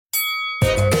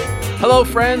Hello,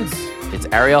 friends. It's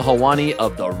Ariel Helwani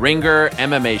of the Ringer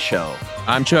MMA Show.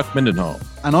 I'm Chuck Mindenhall.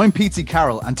 And I'm Pete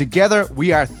Carroll, and together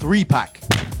we are 3-Pack.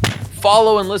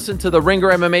 Follow and listen to the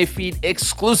Ringer MMA feed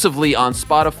exclusively on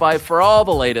Spotify for all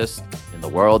the latest in the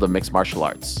world of mixed martial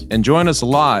arts. And join us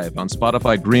live on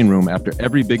Spotify Green Room after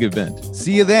every big event.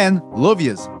 See you then. Love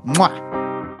yous. Mwah.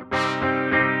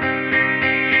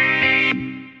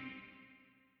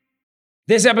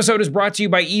 This episode is brought to you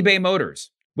by eBay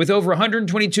Motors. With over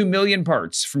 122 million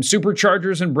parts, from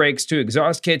superchargers and brakes to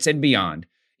exhaust kits and beyond,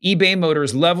 eBay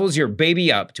Motors levels your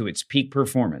baby up to its peak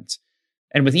performance.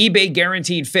 And with eBay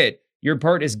Guaranteed Fit, your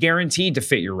part is guaranteed to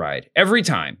fit your ride every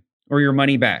time, or your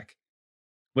money back.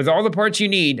 With all the parts you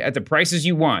need at the prices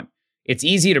you want, it's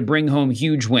easy to bring home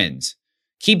huge wins.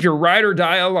 Keep your ride or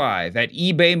die alive at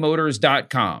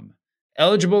ebaymotors.com.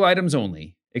 Eligible items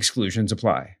only. Exclusions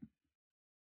apply.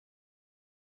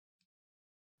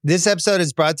 This episode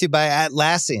is brought to you by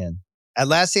Atlassian.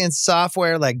 Atlassian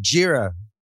software like Jira,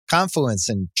 Confluence,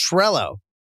 and Trello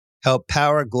help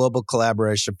power global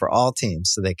collaboration for all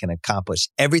teams so they can accomplish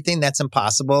everything that's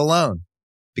impossible alone.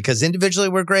 Because individually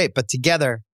we're great, but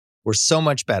together we're so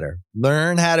much better.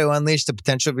 Learn how to unleash the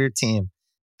potential of your team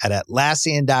at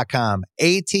Atlassian.com.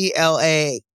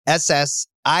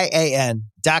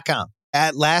 Atlassian.com.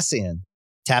 Atlassian.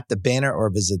 Tap the banner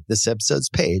or visit this episode's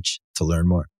page to learn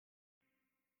more.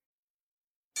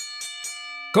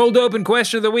 Cold open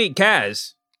question of the week,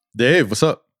 Kaz. Dave, what's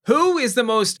up? Who is the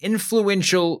most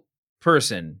influential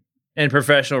person in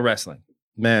professional wrestling?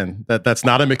 Man, that's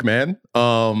not a McMahon.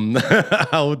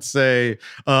 I would say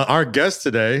our guest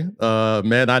today,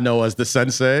 man I know as the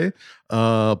sensei,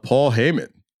 Paul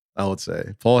Heyman, I would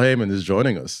say. Paul Heyman is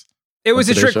joining us. It was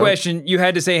a trick question. You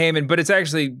had to say Heyman, but it's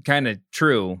actually kind of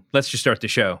true. Let's just start the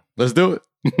show. Let's do it.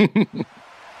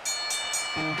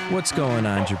 What's going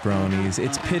on, jabronis?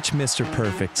 It's Pitch Mr.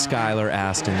 Perfect, Skylar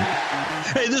Aston.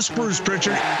 Hey, this is Bruce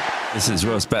Pritchard. This is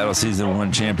Roast Battle Season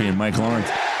 1 champion Mike Lawrence.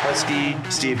 Husky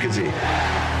Steve Kazee.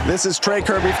 This is Trey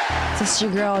Kirby. This is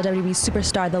your girl, WWE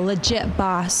superstar, the legit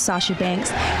boss, Sasha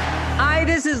Banks. Hi,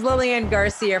 this is Lillian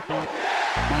Garcia. My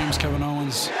name's Kevin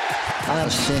Owens. I'm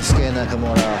Shinsuke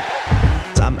Nakamura.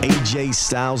 I'm AJ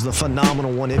Styles, the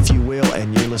phenomenal one, if you will,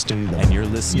 and you're listening to them. And you're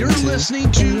listening to. You are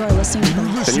listening to. You are listening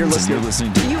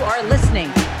to. You are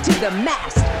listening to the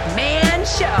Masked Man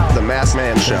Show. The Masked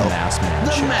Man Show. The Masked Man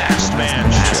The Show. Masked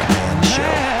Man Show.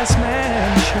 Masked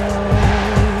Man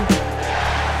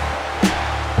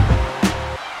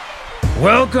Show.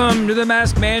 Welcome to the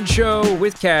Masked Man Show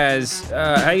with Kaz.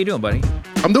 How you doing, buddy?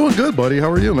 I'm doing good, buddy. How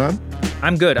are you, man?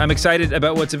 I'm good. I'm excited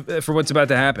about what's about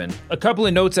to happen. A couple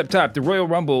of notes up top. The Royal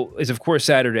Rumble is, of course,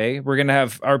 Saturday. We're going to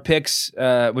have our picks,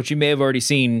 which you may have already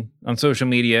seen on social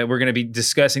media. We're going to be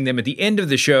discussing them at the end of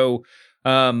the show.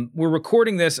 We're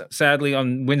recording this, sadly,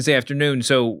 on Wednesday afternoon,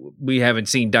 so we haven't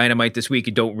seen Dynamite this week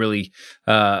and don't really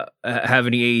have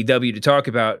any AEW to talk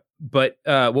about. But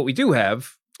what we do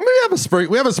have... We have a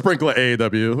sprinkle of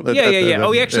AEW. Yeah.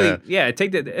 Oh, actually,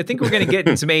 take that. I think we're going to get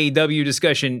in some AEW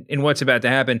discussion in what's about to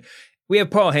happen. We have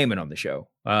Paul Heyman on the show.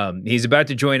 He's about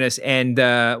to join us, and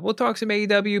we'll talk some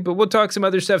AEW, but we'll talk some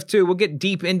other stuff too. We'll get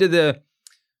deep into the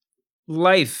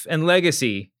life and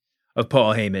legacy of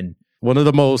Paul Heyman. One of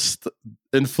the most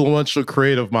influential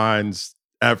creative minds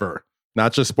ever.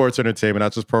 Not just sports entertainment,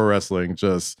 not just pro wrestling,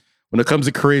 just when it comes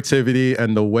to creativity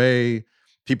and the way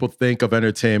people think of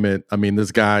entertainment. I mean,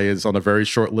 this guy is on a very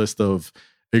short list of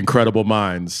incredible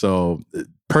minds. So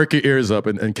perk your ears up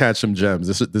and catch some gems.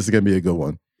 This is going to be a good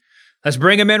one. Let's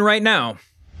bring him in right now.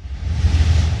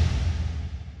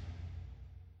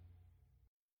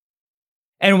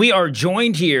 And we are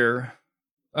joined here.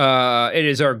 It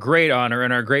is our great honor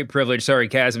and our great privilege. Sorry,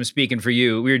 Kaz, I'm speaking for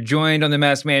you. We're joined on the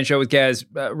Masked Man Show with Kaz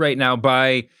right now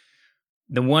by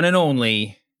the one and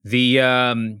only, the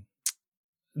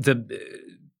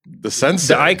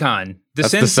sensei, the icon, the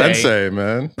That's sensei, the sensei,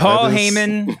 man. Paul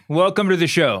Heyman. Welcome to the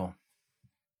show.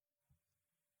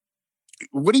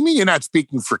 What do you mean you're not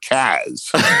speaking for Kaz?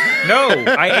 No,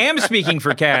 I am speaking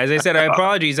for Kaz. I said, I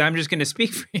apologize. I'm just going to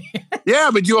speak for you.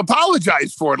 Yeah, but you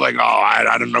apologize for it. Like, I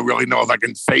don't really know if I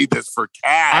can say this for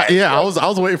Kaz. I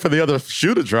was waiting for the other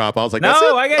shoe to drop. I was like,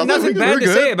 no, I got nothing bad to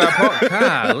say about Paul.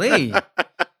 Golly.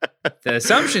 The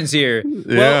assumptions here.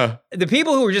 Yeah. Well, the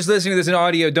people who are just listening to this in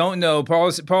audio don't know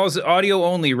Paul's audio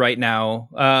only right now.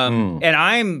 And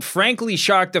I'm frankly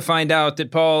shocked to find out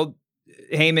that Paul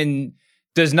Heyman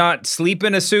does not sleep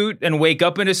in a suit and wake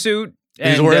up in a suit.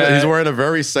 He's wearing a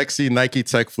very sexy Nike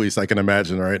Tech fleece, I can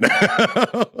imagine right now.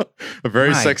 A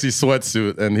very sexy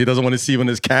sweatsuit, and he doesn't want to see even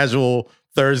his casual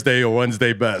Thursday or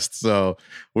Wednesday best. So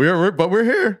we're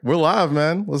here. We're live,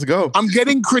 man. Let's go. I'm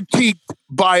getting critiqued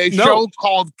by a show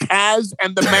called Kaz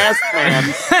and the Masked Man,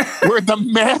 where the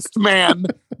masked man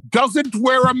doesn't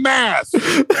wear a mask.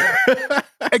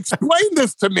 Explain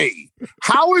this to me.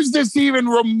 How is this even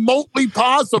remotely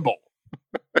possible?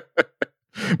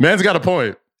 Man's got a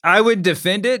point. I would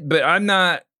defend it, but I'm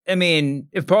not. I mean,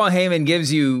 if Paul Heyman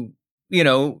gives you,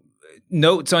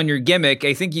 notes on your gimmick,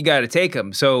 I think you got to take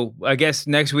them. So I guess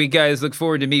next week, guys, look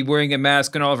forward to me wearing a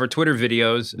mask in all of our Twitter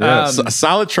videos. Yeah, a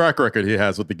solid track record he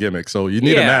has with the gimmick. So you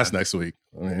need a mask next week.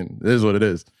 I mean, it is what it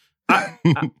is.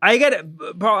 Paul, I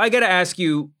gotta ask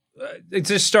you.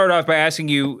 Just start off by asking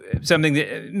you something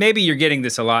that maybe you're getting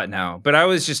this a lot now, but I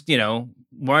was just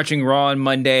watching Raw on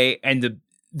Monday, and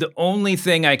the only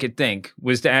thing I could think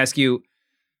was to ask you,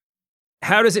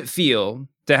 how does it feel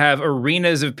to have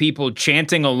arenas of people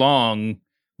chanting along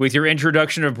with your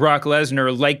introduction of Brock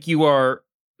Lesnar like you are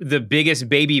the biggest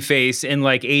babyface in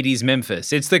like 80s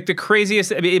Memphis? It's like the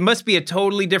craziest. I mean, it must be a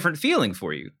totally different feeling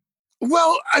for you.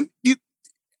 Well,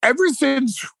 ever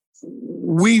since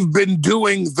we've been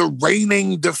doing the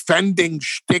reigning, defending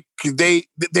shtick, they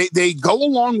go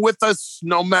along with us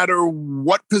no matter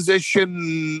what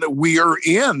position we are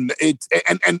in.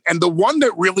 And the one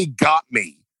that really got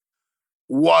me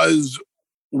was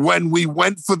when we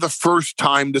went for the first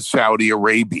time to Saudi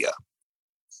Arabia.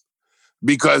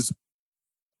 Because,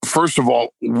 first of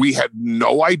all, we had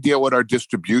no idea what our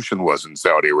distribution was in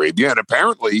Saudi Arabia, and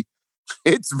apparently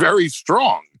it's very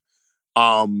strong.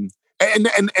 And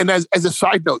as a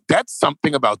side note, that's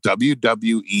something about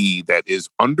WWE that is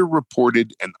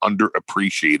underreported and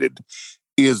underappreciated,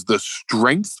 is the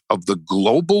strength of the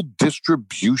global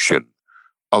distribution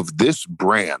of this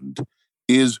brand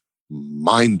is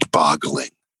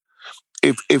mind-boggling.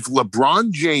 If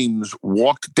LeBron James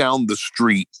walked down the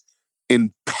street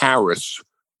in Paris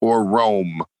or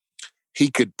Rome, he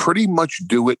could pretty much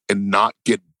do it and not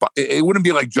get. It wouldn't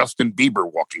be like Justin Bieber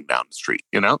walking down the street,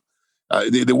 There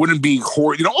wouldn't be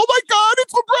oh my God,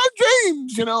 it's LeBron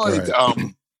James,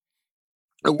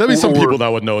 Right. There'd be some people that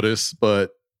would notice,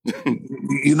 but the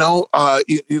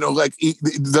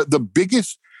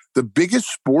biggest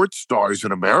sports stars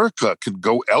in America can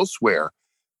go elsewhere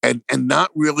and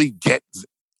not really get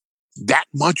that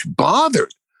much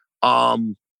bothered.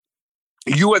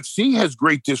 UFC has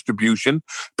great distribution,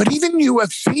 but even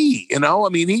UFC,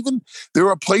 even there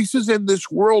are places in this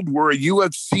world where a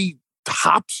UFC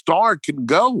top star can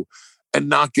go and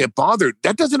not get bothered.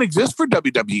 That doesn't exist for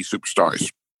WWE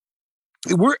superstars.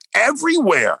 We're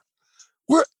everywhere.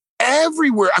 We're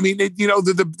everywhere. I mean,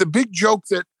 the big joke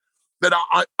that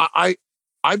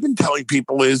I've been telling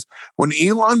people is when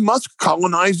Elon Musk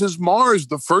colonizes Mars,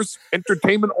 the first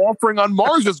entertainment offering on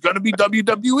Mars is going to be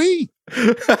WWE.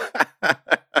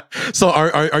 So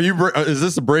are you? Is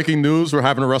this breaking news? We're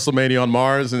having a WrestleMania on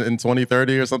Mars in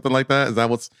 2030 or something like that? Is that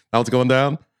what's going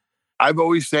down? I've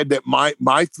always said that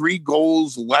my three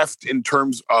goals left in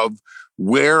terms of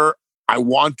where I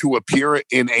want to appear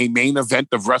in a main event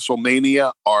of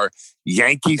WrestleMania are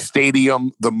Yankee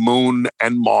Stadium, the Moon,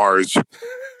 and Mars.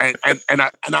 And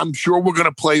I'm sure we're going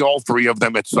to play all three of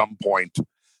them at some point.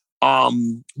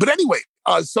 But anyway,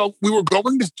 so we were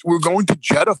going to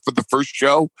Jeddah for the first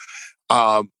show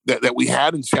that we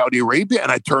had in Saudi Arabia,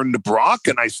 and I turned to Brock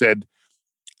and I said,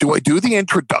 "Do I do the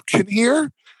introduction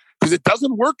here? Because it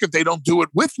doesn't work if they don't do it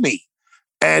with me."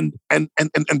 And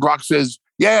Brock says,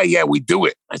 "Yeah, we do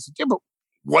it." I said, "Yeah, but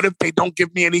what if they don't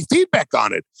give me any feedback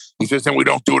on it?" He says, "Then we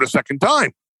don't do it a second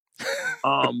time."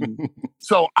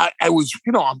 So I was,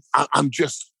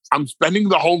 I'm spending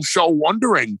the whole show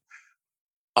wondering,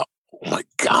 oh my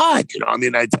God,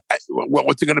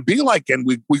 what's it going to be like? And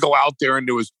we go out there and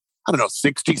there was,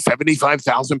 60,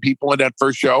 75,000 people in that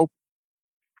first show.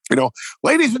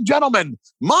 Ladies and gentlemen,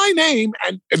 my name,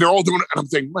 and they're all doing it. And I'm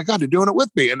thinking, my God, they're doing it with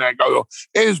me. And I go,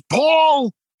 is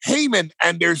Paul Heyman.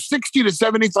 And there's 60 to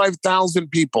 75,000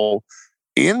 people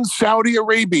in Saudi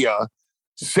Arabia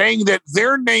saying that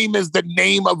their name is the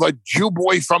name of a Jew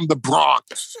boy from the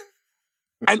Bronx.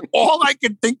 And all I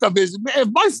can think of is, man, if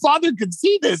my father could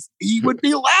see this, he would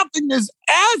be laughing his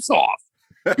ass off.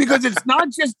 Because it's not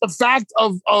just the fact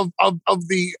of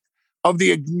the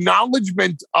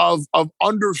acknowledgement of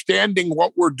understanding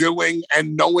what we're doing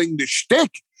and knowing the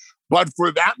shtick, but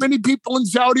for that many people in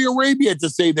Saudi Arabia to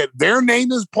say that their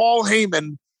name is Paul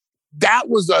Heyman, that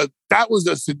was a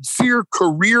sincere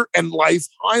career and life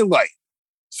highlight.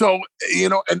 So,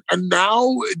 and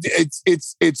now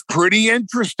it's pretty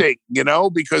interesting,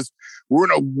 because we're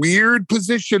in a weird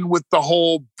position with the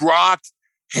whole Brock,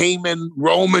 Heyman,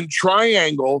 Roman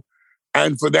triangle.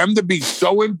 And for them to be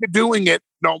so into doing it,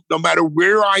 no matter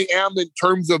where I am in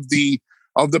terms of the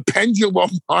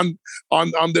pendulum on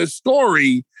this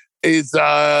story, is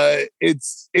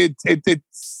it's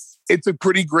a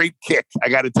pretty great kick. I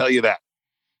got to tell you that.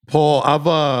 Paul,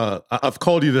 I've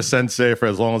called you the sensei for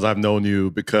as long as I've known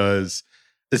you, because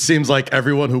it seems like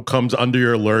everyone who comes under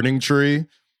your learning tree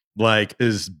like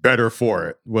is better for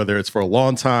it, whether it's for a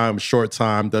long time, short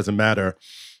time, doesn't matter.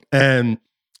 And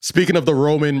speaking of the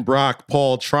Roman, Brock,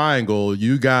 Paul triangle,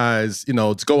 you guys,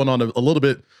 it's going on a little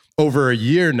bit over a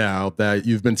year now that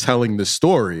you've been telling the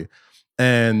story.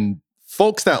 And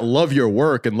folks that love your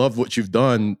work and love what you've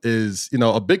done is,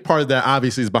 a big part of that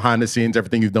obviously is behind the scenes,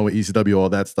 everything you've done with ECW, all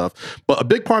that stuff. But a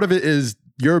big part of it is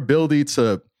your ability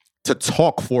to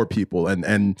talk for people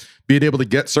and being able to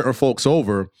get certain folks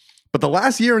over. But the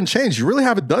last year and change, you really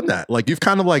haven't done that. Like, you've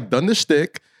kind of like done the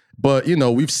shtick, but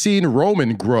we've seen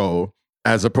Roman grow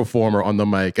as a performer on the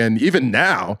mic. And even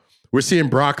now, we're seeing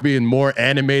Brock being more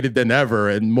animated than ever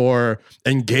and more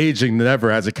engaging than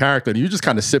ever as a character. And you just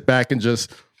kind of sit back and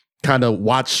just kind of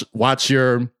watch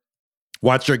your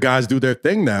guys do their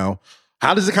thing now.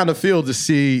 How does it kind of feel to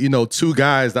see, two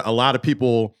guys that a lot of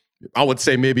people, I would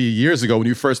say maybe years ago when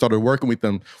you first started working with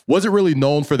them, wasn't really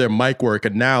known for their mic work,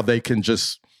 and now they can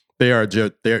they're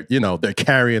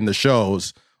carrying the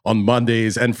shows on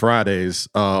Mondays and Fridays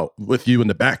with you in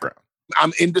the background?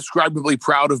 I'm indescribably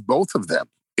proud of both of them.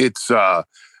 It's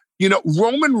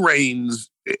Roman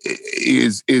Reigns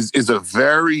is a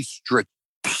very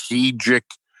strategic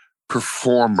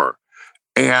performer,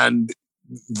 and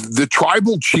the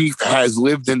tribal chief has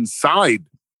lived inside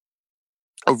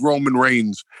of Roman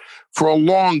Reigns for a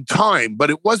long time,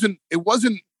 but it wasn't the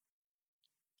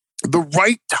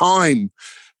right time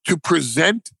to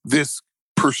present this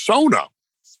persona,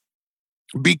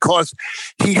 because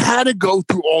he had to go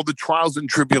through all the trials and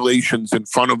tribulations in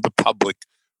front of the public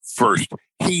first.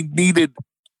 He needed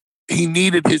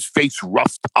his face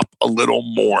roughed up a little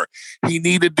more. He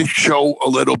needed to show a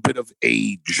little bit of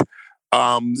age.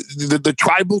 The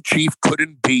tribal chief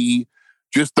couldn't be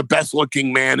just the best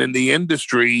looking man in the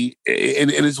industry in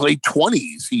his late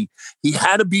 20s. He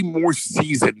had to be more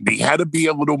seasoned. He had to be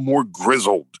a little more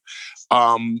grizzled.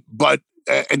 But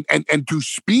to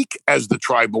speak as the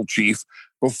tribal chief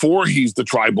before he's the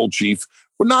tribal chief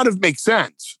would not have made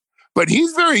sense. But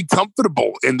he's very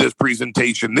comfortable in this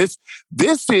presentation. This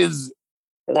is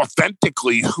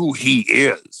authentically who he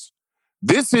is.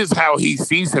 This is how he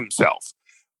sees himself.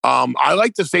 I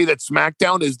like to say that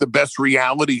SmackDown is the best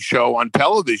reality show on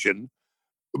television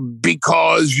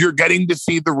because you're getting to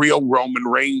see the real Roman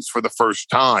Reigns for the first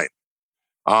time.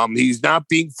 He's not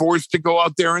being forced to go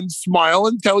out there and smile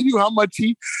and tell you how much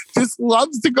he just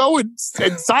loves to go and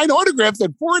sign autographs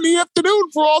at 4 PM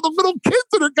for all the little kids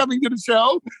that are coming to the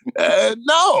show.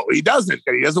 No, he doesn't.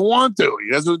 He doesn't want to.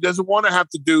 He doesn't want to have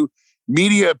to do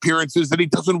media appearances that he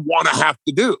doesn't want to have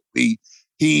to do. He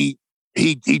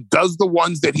does the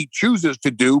ones that he chooses to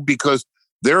do because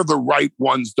they're the right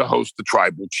ones to host the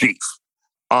tribal chief.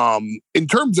 In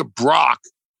terms of Brock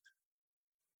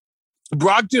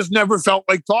just never felt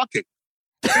like talking.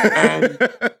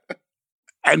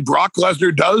 And Brock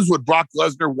Lesnar does what Brock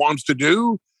Lesnar wants to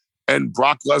do, and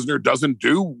Brock Lesnar doesn't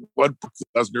do what Brock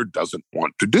Lesnar doesn't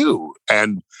want to do.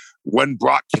 And when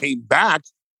Brock came back,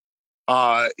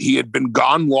 he had been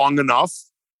gone long enough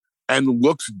and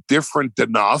looks different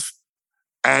enough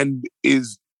and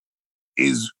is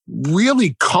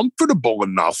really comfortable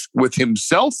enough with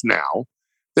himself now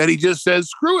that he just says,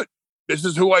 screw it. This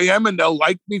is who I am, and they'll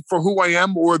like me for who I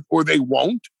am, or they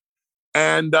won't.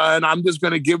 And I'm just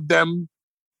going to give them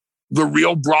the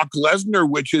real Brock Lesnar,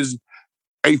 which is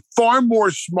a far more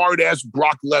smart-ass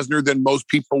Brock Lesnar than most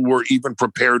people were even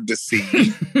prepared to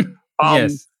see.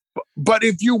 Yes. But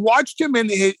if you watched him in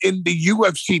the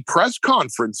UFC press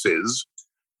conferences,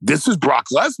 this is Brock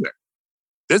Lesnar.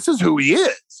 This is who he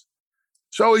is.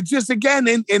 So it's just, again,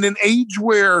 in an age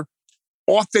where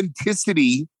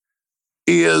authenticity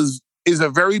is a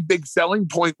very big selling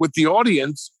point with the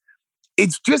audience,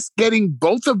 it's just getting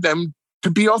both of them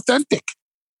to be authentic.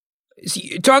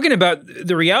 See, talking about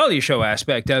the reality show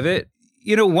aspect of it,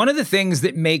 one of the things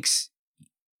that makes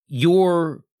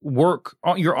your work,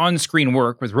 your on-screen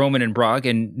work with Roman and Brock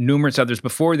and numerous others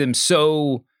before them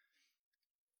so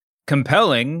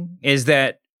compelling is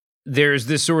that there's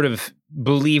this sort of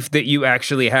belief that you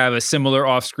actually have a similar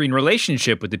off-screen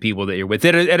relationship with the people that you're with.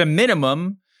 At a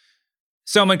minimum,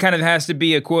 someone kind of has to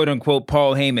be a quote-unquote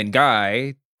Paul Heyman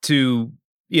guy to,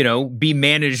 be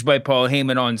managed by Paul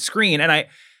Heyman on screen. And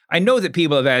I know that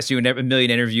people have asked you in a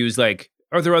million interviews, like,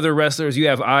 are there other wrestlers you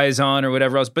have eyes on or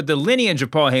whatever else? But the lineage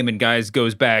of Paul Heyman guys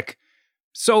goes back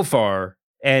so far.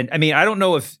 And I mean, I don't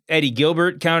know if Eddie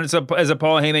Gilbert counts up as a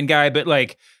Paul Heyman guy, but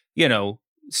like, you know,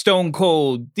 Stone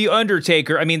Cold, The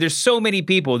Undertaker. I mean, there's so many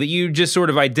people that you just sort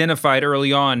of identified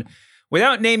early on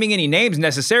without naming any names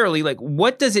necessarily. Like,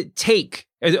 what does it take?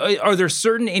 Are there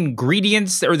certain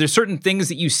ingredients? Are there certain things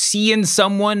that you see in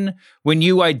someone when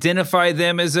you identify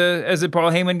them as a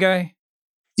Paul Heyman guy?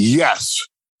 Yes.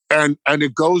 And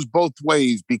it goes both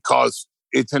ways because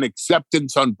it's an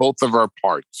acceptance on both of our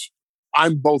parts.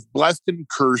 I'm both blessed and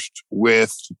cursed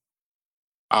with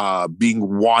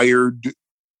being wired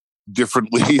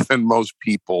differently than most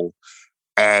people.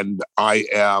 And I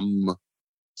am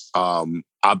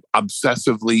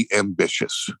obsessively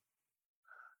ambitious.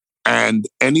 And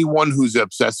anyone who's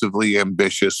obsessively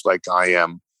ambitious like I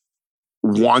am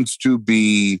wants to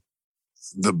be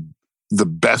the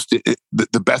best at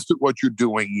what you're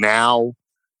doing now,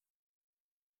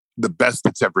 the best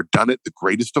that's ever done it, the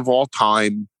greatest of all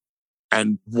time,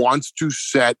 and wants to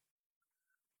set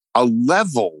a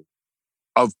level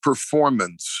of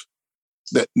performance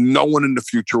that no one in the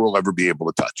future will ever be able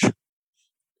to touch.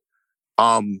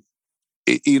 I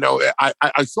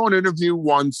saw an interview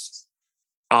once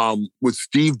with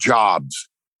Steve Jobs,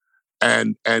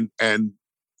 and it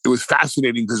was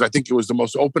fascinating because I think it was the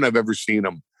most open I've ever seen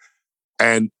him.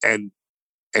 And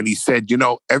he said,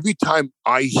 every time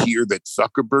I hear that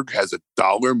Zuckerberg has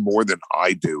 $1 more than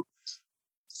I do,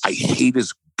 I hate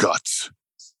his guts.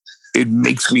 It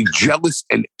makes me jealous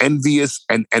and envious,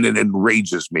 and it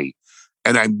enrages me.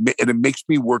 And it makes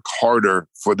me work harder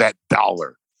for that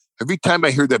 $1. Every time I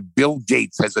hear that Bill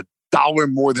Gates has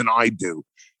 $1 more than I do,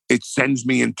 it sends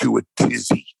me into a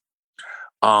tizzy.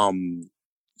 And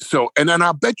then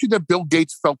I'll bet you that Bill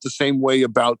Gates felt the same way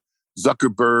about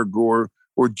Zuckerberg or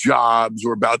Jobs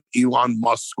or about Elon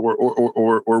Musk or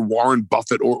Warren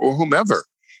Buffett or whomever.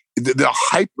 The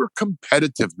hyper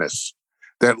competitiveness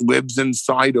that lives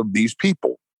inside of these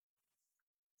people.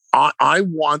 I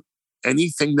want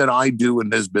anything that I do in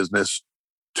this business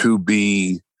to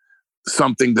be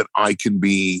something that I can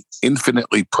be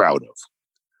infinitely proud of.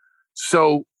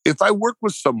 So if I work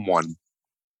with someone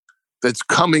that's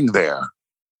coming there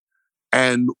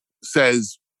and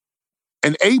says,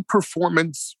 an A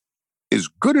performance is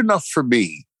good enough for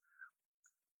me,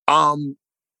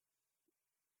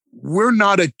 we're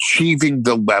not achieving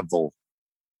the level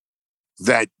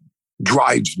that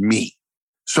drives me.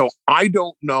 So I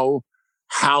don't know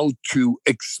how to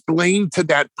explain to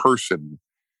that person,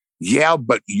 yeah,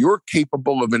 but you're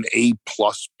capable of an A+++.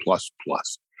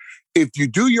 If you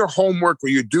do your homework or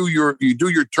you do your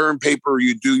term paper or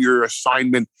you do your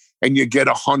assignment and you get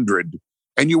 100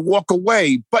 and you walk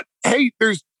away, but hey,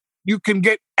 you can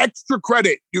get extra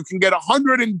credit. You can get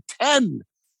 110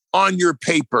 on your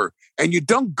paper and you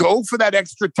don't go for that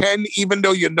extra 10, even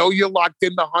though you know you're locked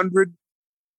in the 100.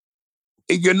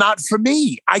 You're not for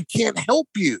me. I can't help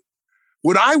you.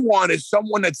 What I want is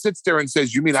someone that sits there and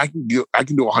says, you mean I can do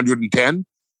 110?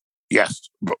 Yes.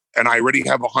 And I already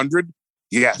have 100?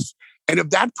 Yes. And if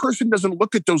that person doesn't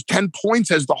look at those 10 points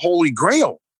as the holy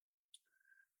grail,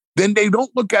 then they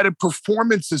don't look at it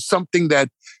performance as something that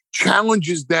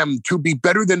challenges them to be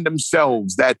better than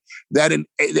themselves, that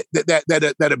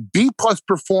a B+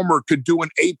 performer could do an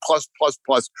A+++,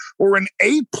 or an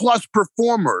A+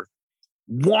 performer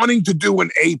wanting to do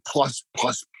an A+++.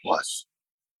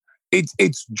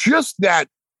 It's just that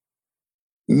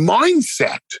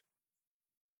mindset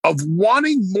of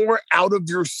wanting more out of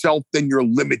yourself than your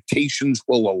limitations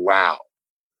will allow,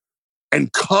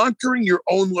 and conquering your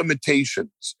own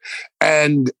limitations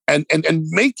and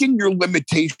making your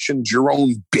limitations your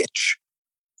own bitch,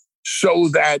 so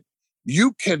that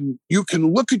you can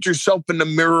look at yourself in the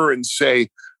mirror and say,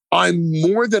 I'm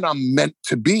more than I'm meant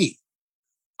to be.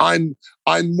 I'm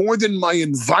more than my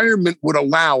environment would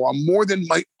allow. I'm more than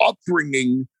my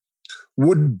upbringing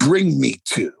would bring me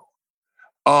to.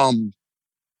 And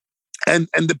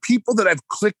the people that I've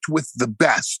clicked with the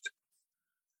best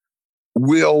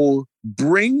will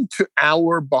bring to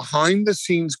our behind the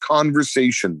scenes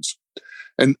conversations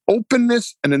an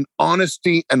openness and an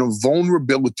honesty and a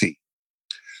vulnerability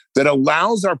that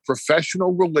allows our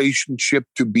professional relationship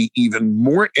to be even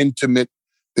more intimate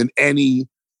than any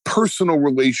personal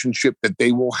relationship that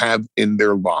they will have in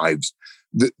their lives.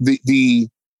 The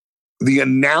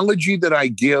analogy that I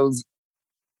give,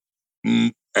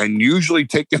 and usually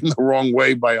taken the wrong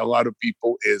way by a lot of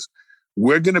people, is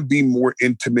we're going to be more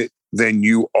intimate than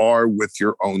you are with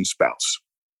your own spouse.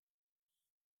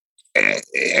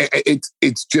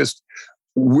 It's just,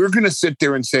 we're going to sit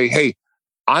there and say, hey,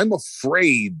 I'm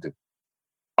afraid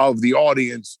of the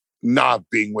audience not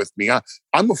being with me.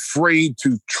 I'm afraid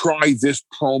to try this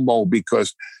promo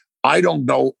because I don't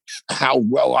know how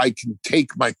well I can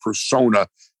take my persona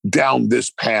down this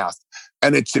path.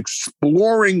 And it's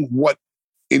exploring what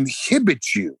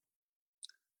inhibits you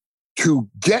to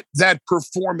get that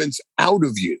performance out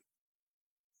of you,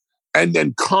 and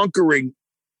then conquering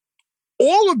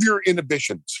all of your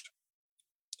inhibitions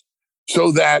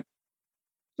so that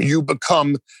you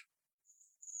become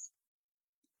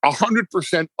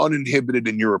 100% uninhibited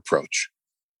in your approach,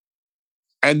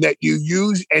 and that you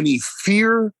use any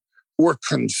fear or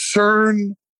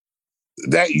concern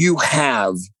that you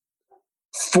have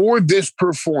for this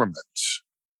performance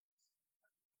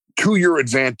to your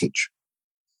advantage,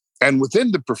 and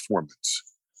within the performance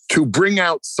to bring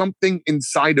out something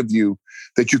inside of you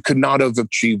that you could not have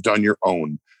achieved on your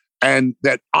own, and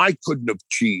that I couldn't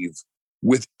achieve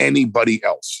with anybody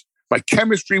else. My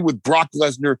chemistry with Brock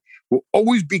Lesnar will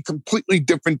always be completely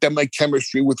different than my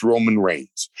chemistry with Roman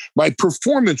Reigns. My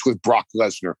performance with Brock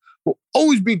Lesnar will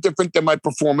always be different than my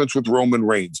performance with Roman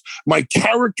Reigns. My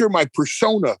character, my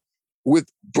persona with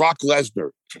Brock Lesnar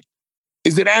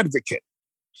is an advocate.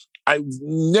 I've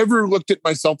never looked at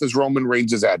myself as Roman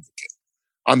Reigns' advocate.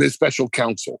 I'm his special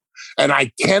counsel. And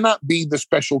I cannot be the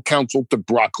special counsel to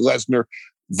Brock Lesnar.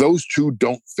 Those two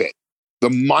don't fit. The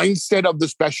mindset of the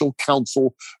special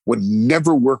counsel would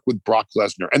never work with Brock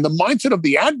Lesnar. And the mindset of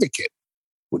the advocate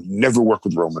would never work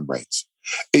with Roman Reigns.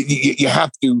 You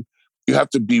have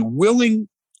to be willing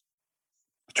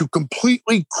to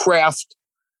completely craft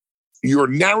your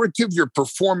narrative, your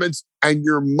performance, and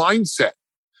your mindset.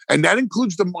 And that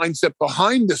includes the mindset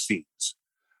behind the scenes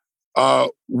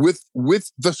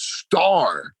with the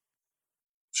star,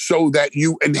 so that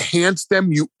you enhance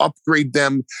them, you upgrade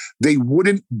them. They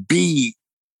wouldn't be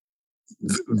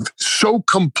so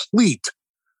complete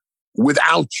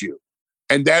without you.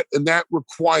 And that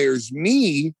requires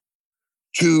me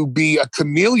to be a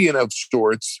chameleon of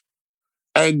sorts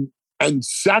and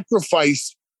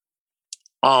sacrifice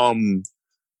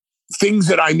things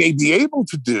that I may be able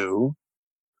to do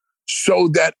so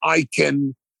that I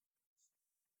can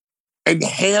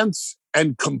enhance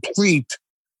and complete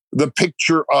the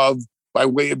picture of, by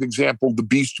way of example, the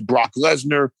Beast Brock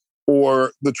Lesnar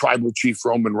or the Tribal Chief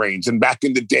Roman Reigns. And back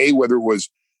in the day, whether it was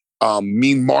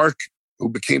Mean Mark, who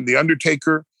became The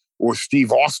Undertaker, or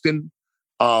Steve Austin,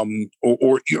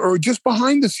 or just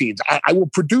behind the scenes, I will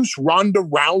produce Ronda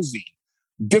Rousey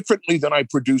differently than I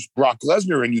produce Brock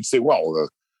Lesnar. And you'd say, well,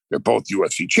 they're both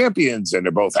UFC champions and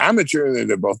they're both amateur and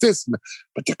they're both this,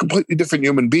 but they're completely different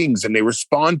human beings, and they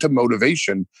respond to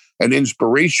motivation and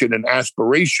inspiration and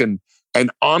aspiration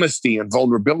and honesty and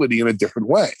vulnerability in a different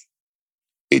way.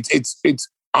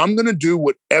 I'm going to do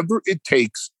whatever it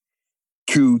takes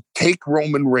to take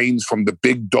Roman Reigns from the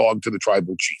big dog to the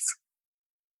tribal chief,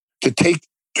 to take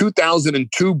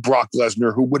 2002 Brock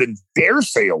Lesnar, who wouldn't dare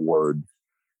say a word,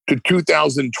 to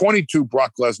 2022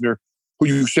 Brock Lesnar, who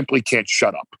you simply can't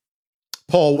shut up.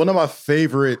 Paul, one of my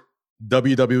favorite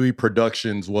WWE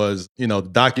productions was, the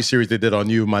docuseries they did on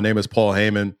you. My name is Paul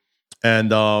Heyman.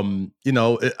 And, and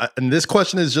this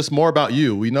question is just more about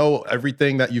you. We know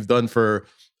everything that you've done for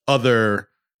other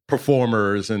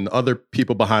performers and other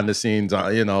people behind the scenes.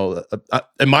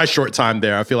 In my short time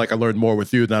there, I feel like I learned more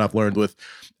with you than I've learned with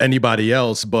anybody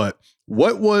else. But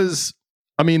there was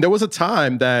a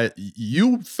time that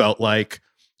you felt like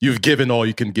you've given all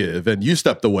you can give, and you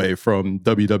stepped away from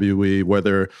WWE,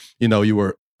 whether, you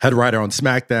were head writer on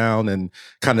SmackDown and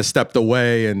kind of stepped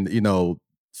away and,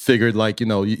 figured like,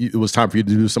 it was time for you to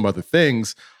do some other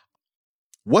things.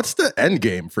 What's the end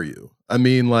game for you? I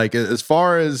mean, like, as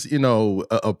far as,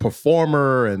 a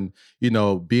performer and,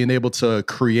 being able to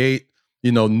create,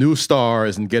 new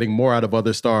stars and getting more out of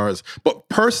other stars. But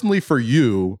personally for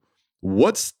you,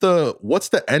 what's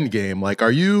the end game? Like,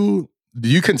 do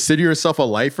you consider yourself a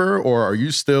lifer, or are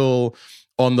you still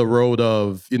on the road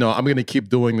of, I'm going to keep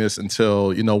doing this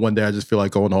until, one day I just feel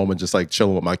like going home and just like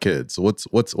chilling with my kids? What's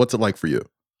it like for you?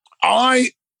 I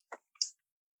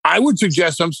would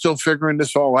suggest I'm still figuring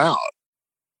this all out.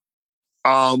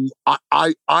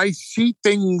 I see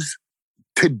things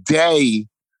today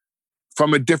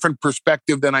from a different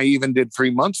perspective than I even did 3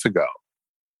 months ago.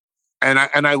 And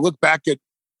I look back at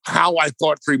how I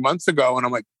thought 3 months ago, and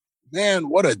I'm like, man,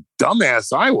 what a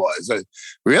dumbass I was.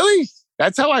 Really?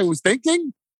 That's how I was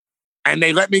thinking? And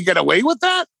they let me get away with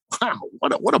that? Wow,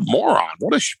 what a moron.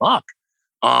 What a schmuck.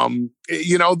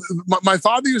 My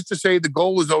father used to say the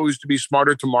goal is always to be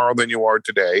smarter tomorrow than you are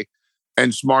today,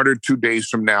 and smarter 2 days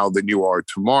from now than you are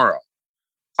tomorrow.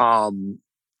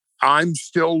 I'm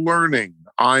still learning.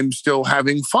 I'm still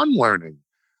having fun learning.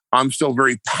 I'm still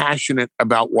very passionate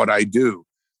about what I do.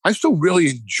 I still really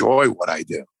enjoy what I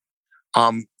do.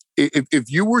 if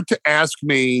you were to ask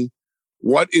me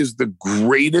what is the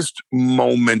greatest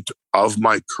moment of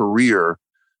my career,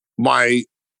 my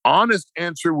honest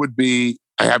answer would be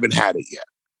I haven't had it yet.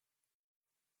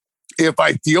 If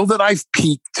I feel that I've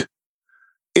peaked,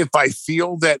 if I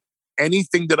feel that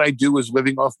anything that I do is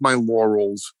living off my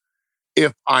laurels,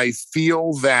 if I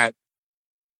feel that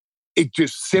it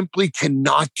just simply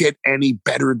cannot get any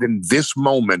better than this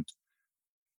moment,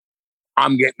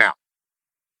 I'm getting out.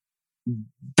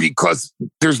 Because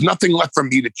there's nothing left for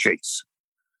me to chase.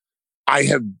 I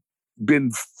have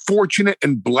been fortunate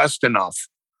and blessed enough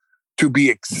to be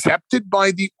accepted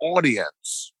by the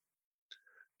audience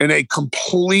in a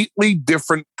completely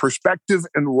different perspective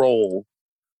and role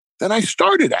than I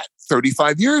started at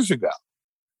 35 years ago,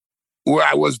 where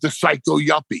I was the psycho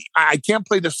yuppie. I can't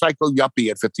play the psycho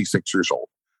yuppie at 56 years old.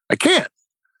 I can't.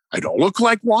 I don't look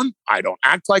like one. I don't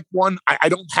act like one. I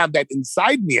don't have that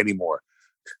inside me anymore.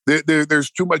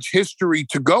 There's too much history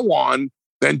to go on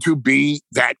than to be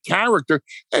that character.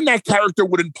 And that character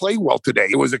wouldn't play well today.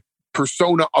 It was a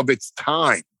persona of its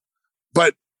time.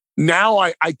 But now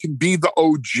I can be the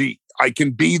OG. I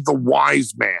can be the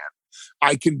wise man.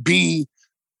 I can be,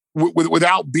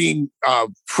 without being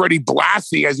Freddie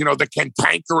Blassie, as, the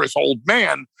cantankerous old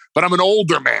man, but I'm an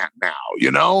older man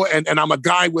now, and I'm a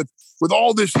guy with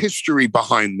all this history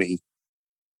behind me.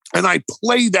 And I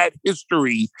play that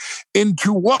history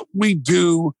into what we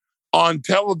do on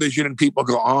television, and people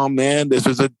go, oh man, this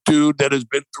is a dude that has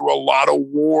been through a lot of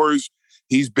wars.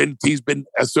 He's been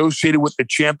associated with the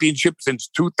championship since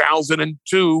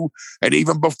 2002. And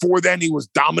even before then, he was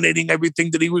dominating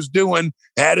everything that he was doing,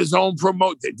 had his own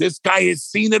promote. This guy has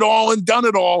seen it all and done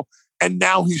it all. And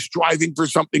now he's striving for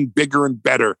something bigger and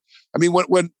better. I mean,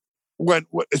 when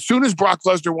as soon as Brock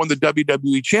Lesnar won the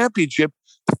WWE championship,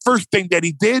 the first thing that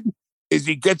he did is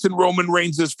he gets in Roman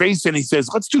Reigns' face and he says,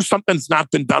 let's do something that's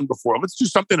not been done before. Let's do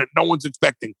something that no one's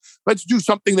expecting. Let's do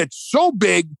something that's so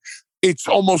big, it's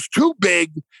almost too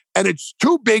big, and it's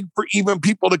too big for even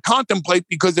people to contemplate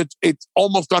because it's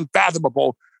almost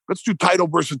unfathomable. Let's do title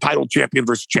versus title, champion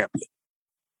versus champion.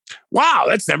 Wow,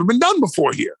 that's never been done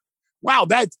before here. Wow,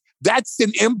 that's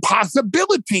an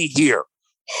impossibility here.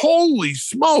 Holy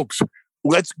smokes,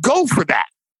 let's go for that.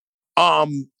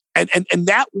 And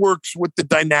that works with the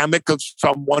dynamic of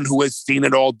someone who has seen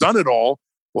it all, done it all.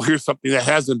 Well, here's something that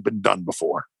hasn't been done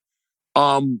before.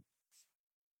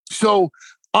 So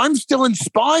I'm still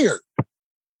inspired.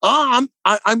 I'm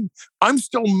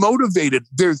still motivated.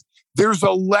 There's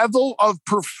a level of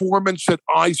performance that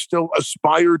I still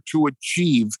aspire to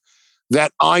achieve,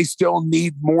 that I still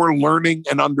need more learning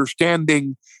and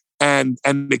understanding and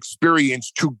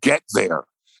experience to get there.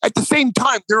 At the same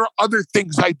time, there are other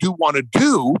things I do want to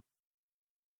do.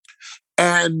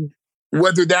 And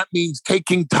whether that means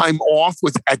taking time off,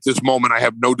 which at this moment I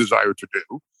have no desire to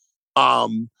do,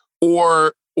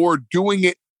 or doing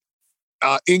it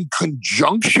in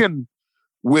conjunction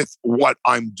with what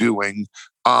I'm doing.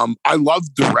 I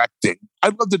love directing. I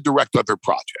love to direct other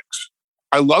projects.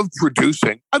 I love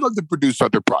producing. I love to produce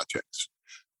other projects.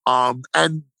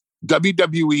 And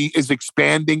WWE is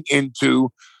expanding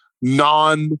into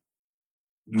non-world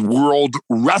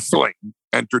wrestling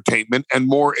entertainment and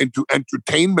more into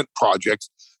entertainment projects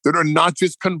that are not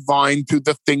just confined to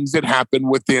the things that happen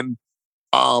within,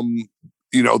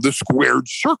 the squared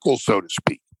circle, so to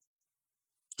speak.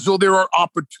 So there are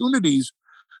opportunities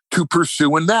to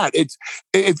pursue in that. It's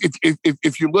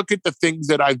if you look at the things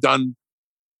that I've done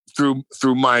through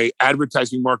my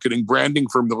advertising, marketing, branding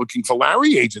firm, the Looking for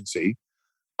Larry agency.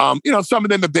 Some of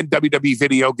them have been WWE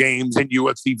video games and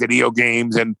UFC video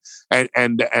games and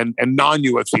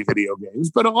non-UFC video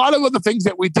games. But a lot of other things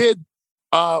that we did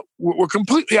were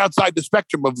completely outside the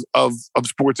spectrum of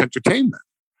sports entertainment.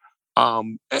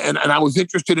 And I was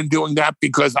interested in doing that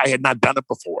because I had not done it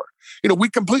before. We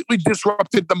completely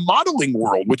disrupted the modeling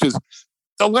world, which is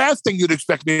the last thing you'd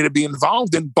expect me to be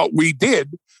involved in. But we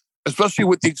did, especially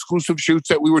with the exclusive shoots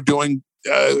that we were doing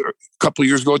a couple of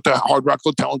years ago at the Hard Rock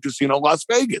Hotel and Casino, Las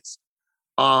Vegas.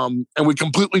 And we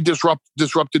completely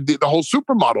disrupted the whole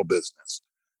supermodel business.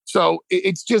 So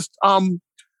it's just,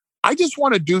 I just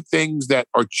want to do things that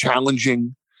are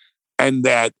challenging and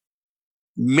that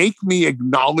make me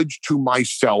acknowledge to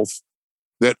myself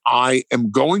that I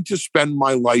am going to spend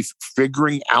my life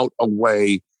figuring out a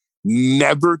way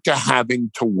never to having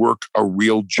to work a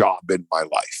real job in my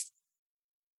life.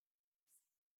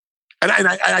 And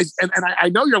I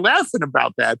know you're laughing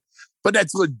about that, but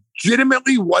that's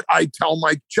legitimately what I tell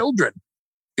my children.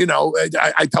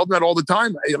 I tell them that all the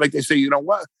time. Like they say, you know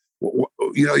what?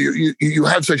 You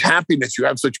have such happiness, you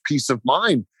have such peace of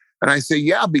mind. And I say,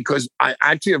 yeah, because I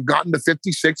actually have gotten to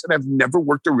 56 and I've never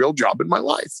worked a real job in my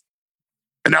life.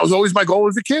 And that was always my goal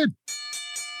as a kid.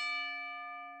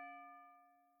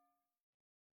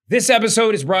 This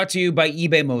episode is brought to you by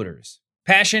eBay Motors.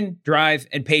 Passion, drive,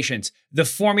 and patience. The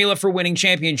formula for winning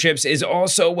championships is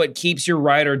also what keeps your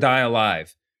ride or die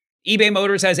alive. eBay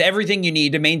Motors has everything you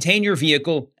need to maintain your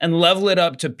vehicle and level it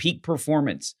up to peak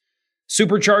performance.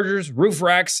 Superchargers, roof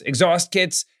racks, exhaust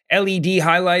kits, LED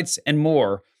highlights, and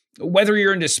more. Whether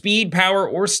you're into speed, power,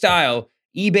 or style,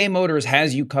 eBay Motors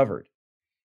has you covered.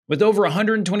 With over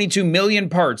 122 million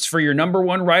parts for your number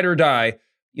one ride or die,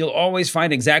 you'll always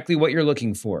find exactly what you're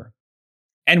looking for.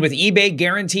 And with eBay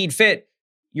Guaranteed Fit,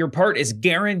 your part is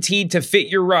guaranteed to fit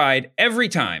your ride every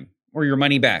time or your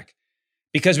money back.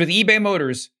 Because with eBay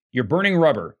Motors, you're burning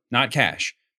rubber, not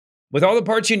cash. With all the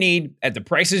parts you need at the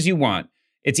prices you want,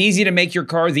 it's easy to make your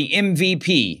car the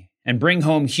MVP and bring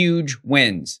home huge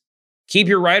wins. Keep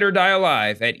your ride or die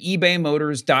alive at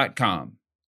ebaymotors.com.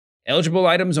 Eligible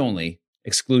items only.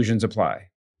 Exclusions apply.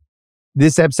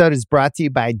 This episode is brought to you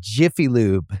by Jiffy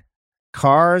Lube.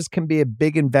 Cars can be a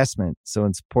big investment, so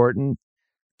it's important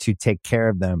to take care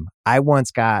of them. I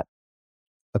once got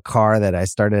a car that I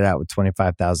started out with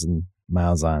 25,000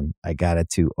 miles on. I got it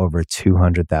to over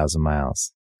 200,000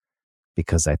 miles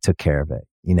because I took care of it.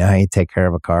 You know how you take care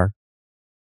of a car?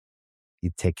 You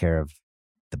take care of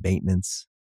the maintenance,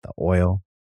 the oil,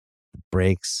 the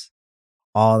brakes,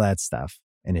 all that stuff.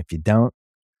 And if you don't,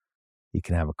 you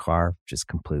can have a car just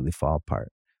completely fall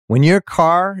apart. When your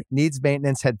car needs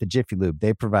maintenance, head to Jiffy Lube.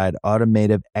 They provide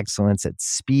automotive excellence at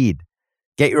speed.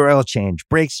 Get your oil change,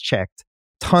 brakes checked,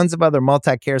 tons of other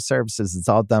multi-care services. It's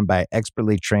all done by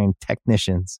expertly trained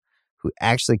technicians who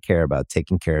actually care about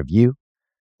taking care of you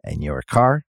and your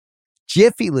car.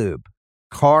 Jiffy Lube,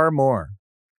 car more.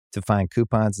 To find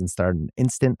coupons and start an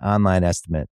instant online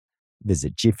estimate,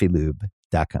 visit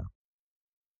jiffylube.com.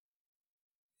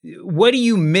 What do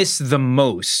you miss the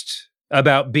most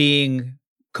about being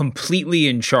completely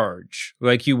in charge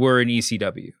like you were in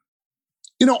ECW?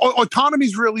 You know, autonomy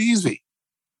is really easy.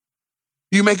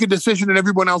 You make a decision and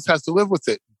everyone else has to live with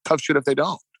it. Tough shit if they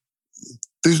don't.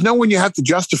 There's no one you have to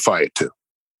justify it to,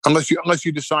 unless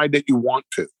you decide that you want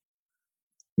to.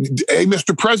 Hey,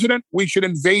 Mr. President, we should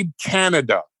invade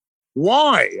Canada.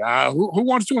 Why? Who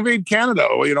wants to invade Canada?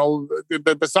 You know,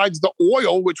 besides the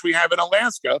oil, which we have in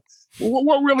Alaska,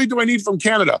 what really do I need from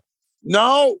Canada?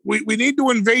 No, we need to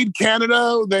invade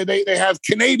Canada. They have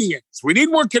Canadians. We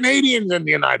need more Canadians in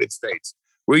the United States.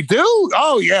 We do?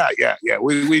 Oh, yeah.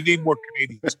 We need more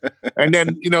Canadians. And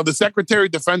then, you know, the Secretary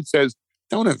of Defense says,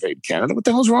 don't invade Canada. What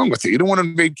the hell's wrong with you? You don't want to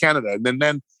invade Canada. And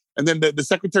then the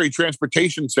Secretary of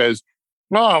Transportation says,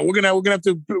 oh, we're gonna have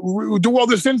to do all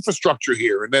this infrastructure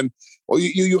here. And then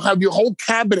you have your whole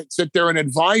cabinet sit there and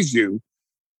advise you.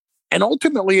 And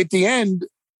ultimately, at the end,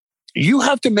 you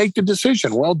have to make the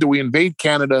decision. Well, do we invade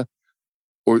Canada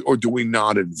or do we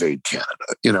not invade Canada?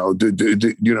 You know,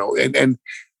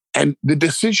 and the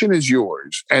decision is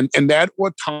yours. And that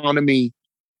autonomy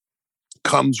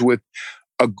comes with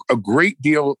a great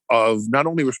deal of not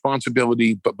only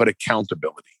responsibility, but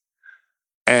accountability.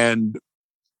 And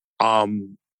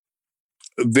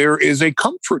there is a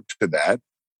comfort to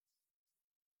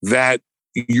that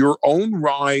your own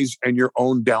rise and your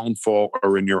own downfall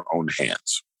are in your own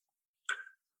hands.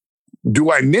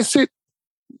 Do I miss it?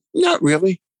 Not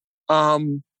really.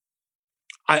 I'm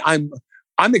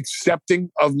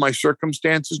accepting of my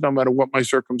circumstances, no matter what my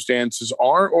circumstances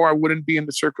are, or I wouldn't be in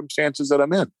the circumstances that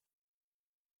I'm in.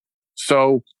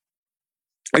 So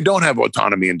I don't have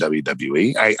autonomy in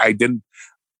WWE.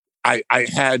 I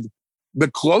had the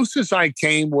closest I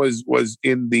came was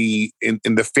in the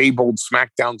fabled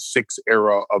SmackDown 6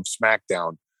 era of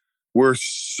SmackDown, where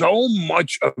so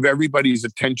much of everybody's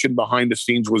attention behind the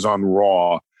scenes was on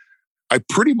Raw. I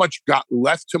pretty much got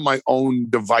left to my own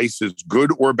devices,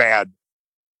 good or bad,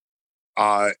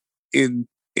 in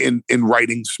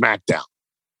writing SmackDown.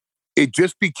 It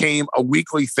just became a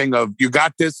weekly thing of, you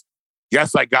got this?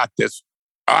 Yes, I got this.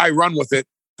 I run with it.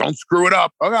 Don't screw it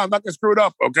up. Okay, I'm not going to screw it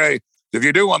up. Okay. If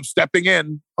you do, I'm stepping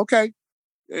in. Okay.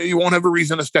 You won't have a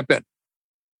reason to step in.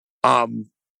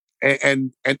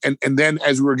 And then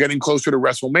as we were getting closer to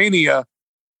WrestleMania,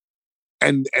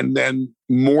 and then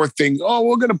more things, oh,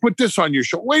 we're going to put this on your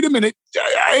show. Wait a minute.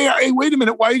 Hey, wait a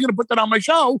minute. Why are you going to put that on my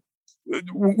show?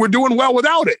 We're doing well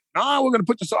without it. No, we're going to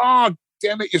put this. Oh,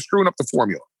 damn it. You're screwing up the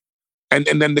formula. And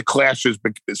then the clashes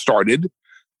started,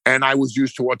 and I was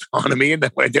used to autonomy. And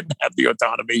then when I didn't have the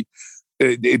autonomy,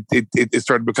 it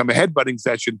started to become a headbutting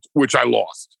session, which I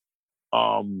lost.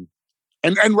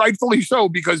 And rightfully so,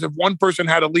 because if one person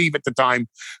had to leave at the time,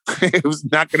 it was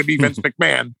not going to be Vince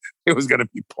McMahon. It was going to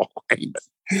be Paul Heyman.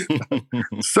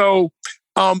 So,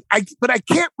 but I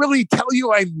can't really tell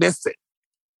you I miss it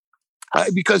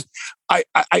because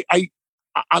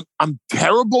I'm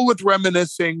terrible with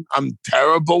reminiscing. I'm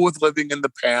terrible with living in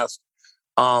the past.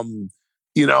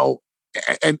 You know,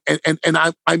 and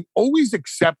I'm always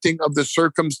accepting of the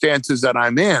circumstances that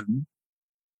I'm in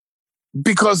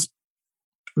because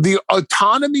the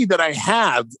autonomy that I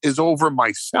have is over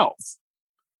myself.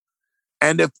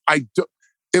 And if I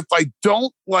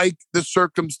don't like the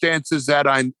circumstances that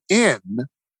I'm in,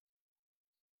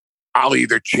 I'll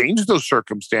either change those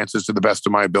circumstances to the best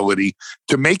of my ability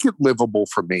to make it livable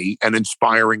for me and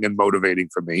inspiring and motivating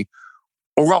for me,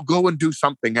 or I'll go and do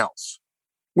something else,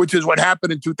 which is what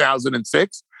happened in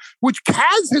 2006, which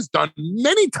Kaz has done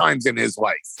many times in his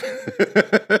life.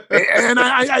 and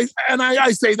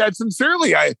I say that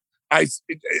sincerely.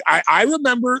 I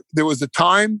remember there was a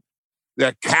time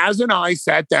that Kaz and I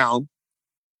sat down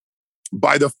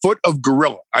by the foot of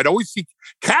Gorilla. I'd always see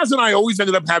Kaz and I always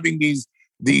ended up having these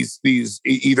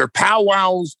either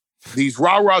powwows, these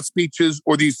rah-rah speeches,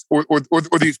 or these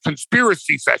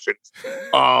conspiracy sessions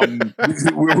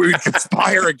where we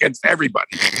conspire against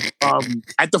everybody.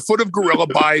 At the foot of Gorilla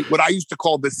by what I used to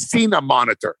call the Cena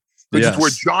monitor, which is where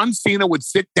John Cena would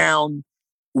sit down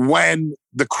when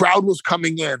the crowd was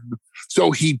coming in.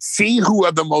 So he'd see who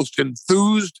are the most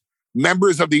enthused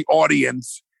members of the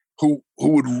audience who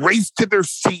would race to their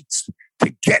seats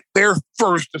to get there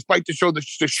first, despite the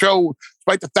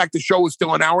fact the show was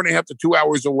still an hour and a half to 2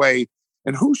 hours away.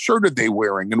 And whose shirt are they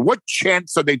wearing? And what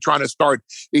chants are they trying to start,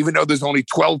 even though there's only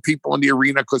 12 people in the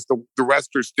arena because the rest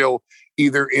are still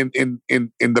either in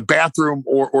the bathroom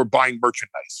or buying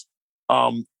merchandise.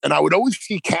 And I would always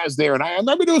see Kaz there. And I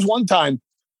remember there was one time,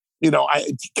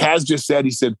 Kaz just said,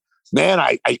 he said, man,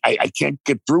 I can't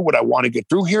get through what I want to get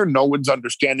through here. No one's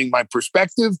understanding my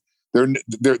perspective.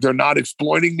 They're not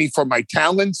exploiting me for my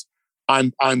talents.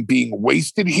 I'm being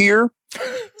wasted here.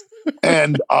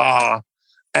 And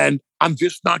I'm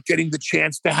just not getting the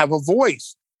chance to have a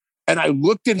voice. And I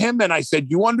looked at him and I said,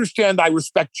 you understand, I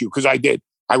respect you, because I did.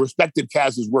 I respected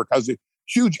Kaz's work. I was a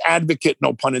huge advocate,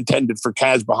 no pun intended, for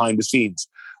Kaz behind the scenes.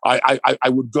 I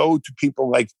would go to people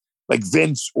like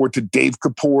Vince or to Dave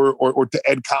Kapoor or to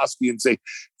Ed Koski and say,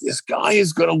 this guy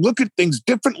is going to look at things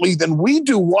differently than we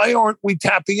do. Why aren't we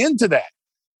tapping into that?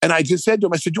 And I just said to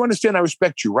him, I said, you understand I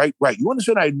respect you, right? Right. You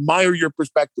understand I admire your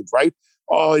perspective, right?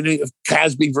 Oh, and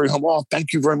Kaz being very humble. Oh,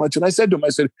 thank you very much. And I said to him, I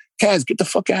said, Kaz, get the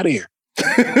fuck out of here.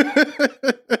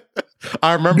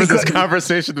 I remember this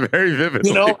conversation very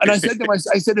vividly. And I said to him, I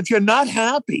said, if you're not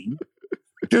happy,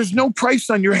 there's no price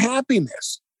on your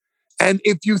happiness. And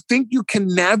if you think you can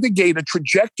navigate a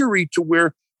trajectory to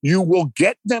where you will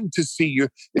get them to see you,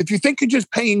 if you think you're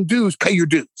just paying dues, pay your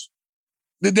dues.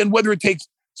 Then whether it takes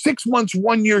 6 months,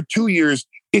 1 year, 2 years,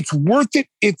 it's worth it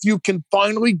if you can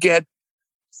finally get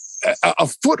a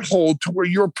foothold to where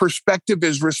your perspective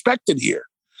is respected here.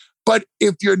 But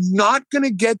if you're not going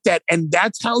to get that, and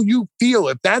that's how you feel,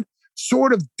 if that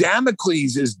sort of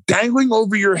Damocles is dangling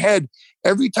over your head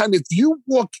every time, if you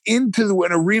walk into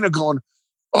an arena going,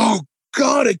 oh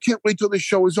God, I can't wait till the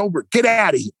show is over, get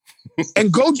out of here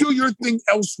and go do your thing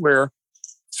elsewhere,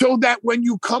 so that when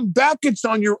you come back, it's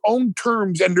on your own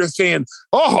terms and they're saying,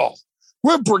 oh,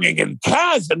 we're bringing in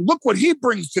Kaz and look what he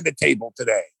brings to the table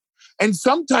today. And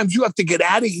sometimes you have to get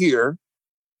out of here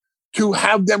to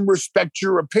have them respect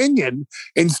your opinion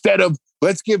instead of,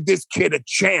 let's give this kid a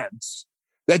chance,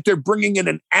 that they're bringing in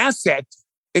an asset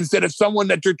instead of someone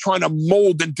that they're trying to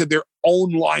mold into their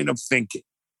own line of thinking.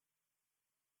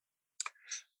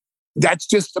 That's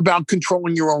just about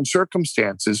controlling your own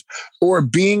circumstances or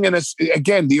being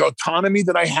again, the autonomy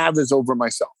that I have is over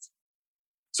myself.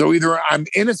 So either I'm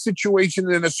in a situation,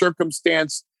 in a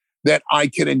circumstance that I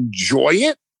can enjoy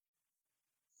it,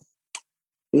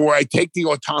 or I take the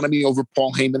autonomy over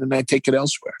Paul Heyman and I take it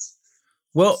elsewhere.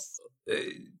 Well,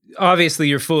 obviously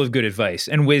you're full of good advice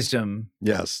and wisdom.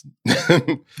 Yes.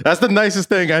 That's the nicest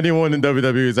thing anyone in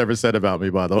WWE has ever said about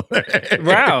me, by the way.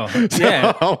 Wow.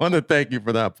 Yeah. I want to thank you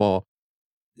for that, Paul.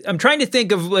 I'm trying to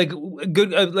think of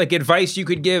good advice you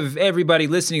could give everybody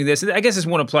listening to this. I guess this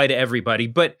won't apply to everybody,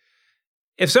 but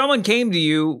if someone came to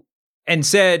you and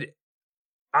said,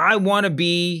 I want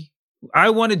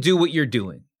to do what you're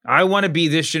doing. I want to be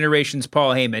this generation's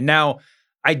Paul Heyman. Now,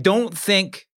 I don't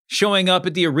think showing up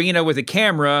at the arena with a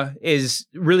camera is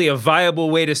really a viable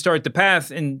way to start the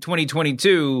path in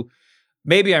 2022.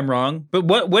 Maybe I'm wrong, but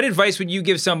what advice would you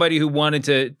give somebody who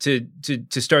wanted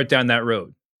to start down that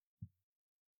road?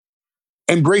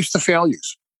 Embrace the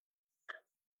failures.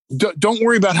 don't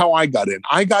worry about how I got in.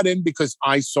 I got in because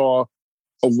I saw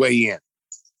a way in.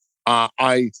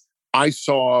 I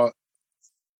saw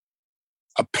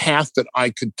a path that I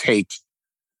could take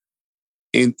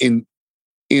in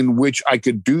which I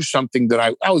could do something that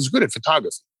I was good at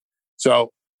photography.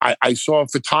 So I saw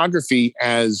photography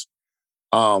as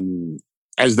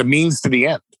the means to the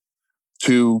end,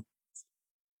 to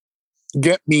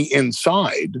get me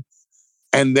inside,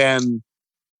 and then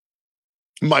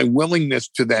my willingness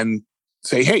to then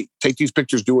say, hey, take these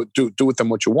pictures, do with them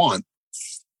what you want,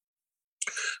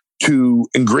 to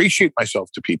ingratiate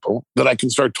myself to people, that I can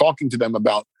start talking to them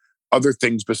about other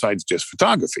things besides just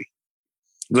photography.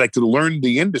 That I could learn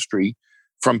the industry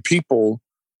from people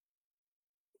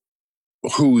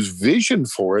whose vision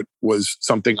for it was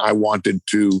something I wanted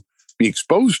to be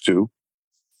exposed to.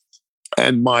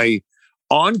 And my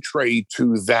entree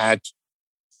to that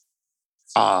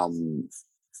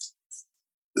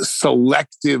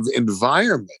selective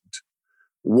environment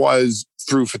was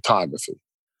through photography.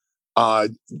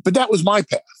 But that was my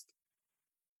path.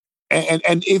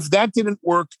 And if that didn't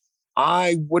work,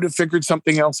 I would have figured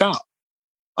something else out.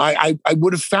 I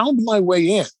would have found my way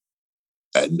in.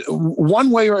 One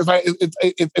way, or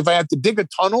if I had to dig a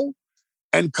tunnel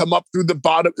and come up through the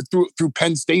bottom through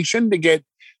Penn Station to get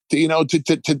to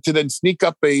then sneak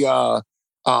up a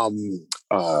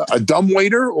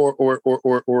dumbwaiter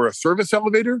or a service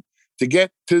elevator to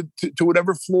get to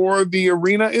whatever floor the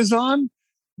arena is on,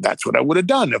 that's what I would have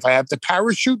done. If I had to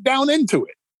parachute down into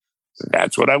it,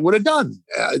 that's what I would have done.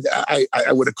 I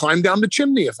would have climbed down the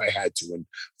chimney if I had to, and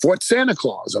fought Santa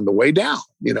Claus on the way down.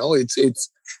 It's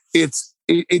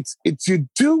you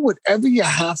do whatever you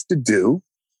have to do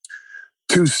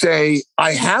to say,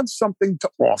 I have something to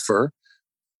offer,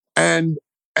 and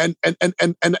I'm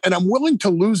willing to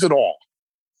lose it all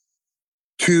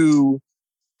to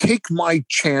take my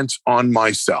chance on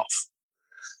myself,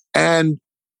 and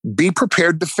be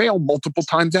prepared to fail multiple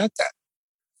times at that.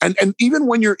 And even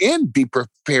when you're in, be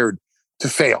prepared to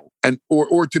fail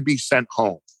or to be sent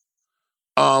home.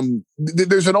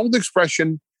 There's an old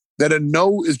expression that a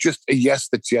no is just a yes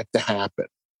that's yet to happen.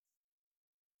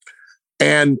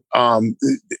 And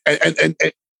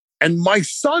my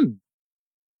son,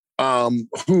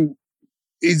 who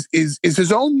is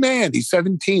his own man, he's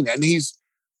 17, and he's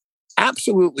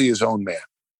absolutely his own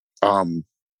man.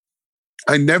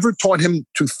 I never taught him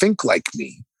to think like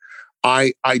me.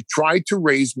 I tried to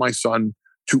raise my son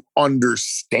to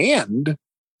understand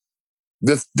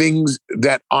the things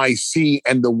that I see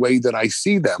and the way that I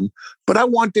see them, but I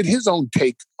wanted his own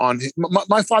take on it.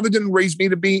 My father didn't raise me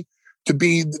to be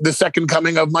the second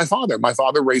coming of my father. My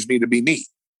father raised me to be me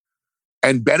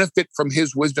and benefit from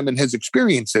his wisdom and his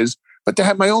experiences, but to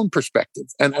have my own perspective.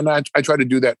 And I try to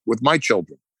do that with my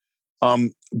children.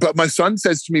 But my son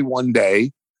says to me one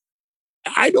day,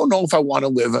 I don't know if I want to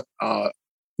live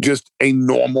just a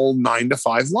normal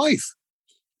 9-to-5 life,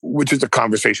 which is a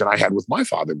conversation I had with my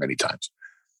father many times.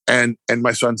 And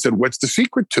my son said, what's the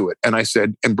secret to it? And I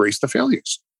said, embrace the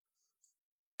failures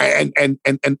and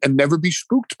never be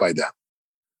spooked by them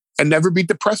and never be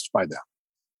depressed by them.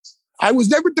 I was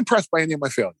never depressed by any of my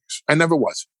failures. I never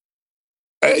was.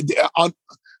 At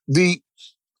the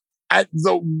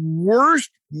worst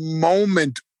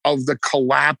moment of the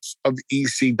collapse of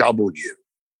ECW,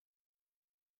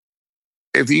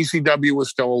 if ECW was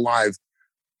still alive,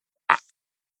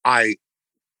 I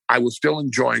was still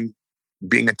enjoying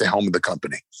being at the helm of the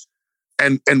company.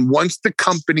 And once the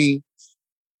company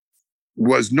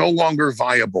was no longer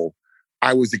viable,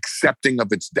 I was accepting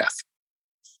of its death.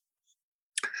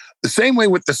 The same way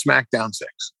with the SmackDown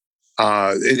 6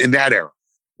 in that era.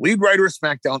 Lead writer of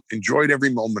SmackDown, enjoyed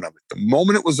every moment of it. The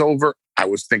moment it was over, I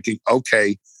was thinking,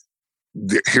 okay,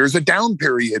 here's a down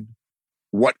period.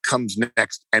 What comes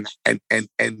next? And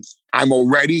I'm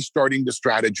already starting to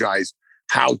strategize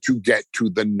how to get to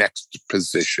the next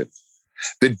position.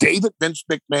 The day that Vince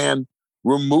McMahon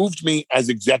removed me as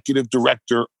executive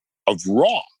director of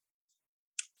Raw,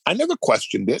 I never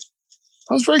questioned it.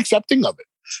 I was very accepting of it.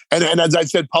 And as I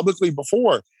said publicly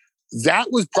before,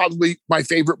 that was probably my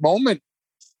favorite moment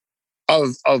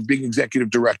of being executive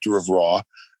director of Raw,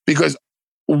 because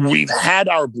we've had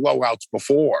our blowouts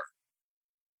before.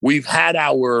 We've had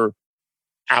our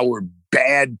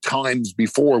bad times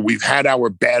before. We've had our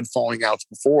bad falling outs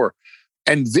before.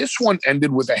 And this one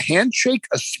ended with a handshake,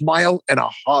 a smile, and a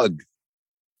hug.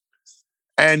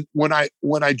 And when I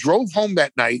drove home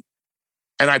that night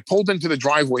and I pulled into the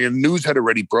driveway and news had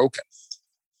already broken,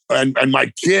 and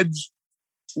my kids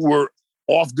were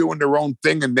off doing their own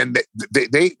thing, and then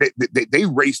they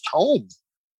raced home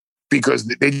because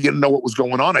they didn't know what was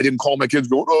going on. I didn't call my kids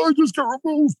going, oh, I just got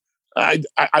removed.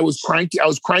 I was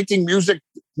cranking music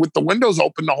with the windows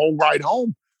open the whole ride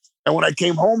home. And when I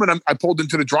came home and I pulled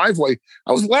into the driveway,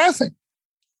 I was laughing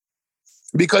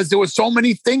because there were so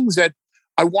many things that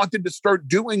I wanted to start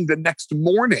doing the next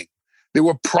morning. There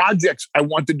were projects I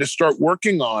wanted to start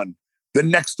working on the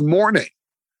next morning.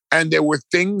 And there were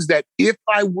things that if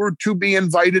I were to be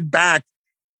invited back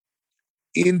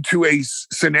into a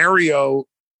scenario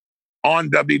on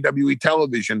WWE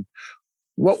television,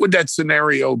 what would that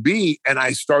scenario be? And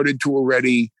I started to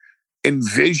already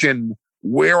envision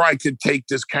where I could take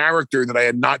this character that I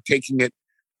had not taken it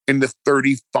in the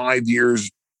 35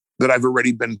 years that I've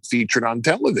already been featured on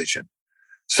television.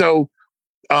 So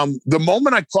the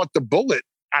moment I caught the bullet,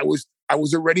 I was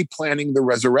already planning the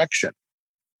resurrection.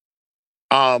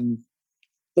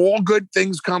 All good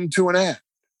things come to an end.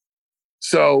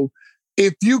 So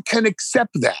if you can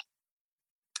accept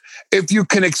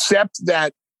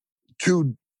that,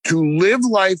 to live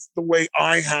life the way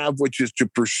I have, which is to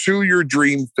pursue your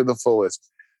dreams to the fullest,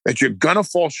 that you're going to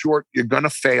fall short, you're going to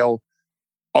fail,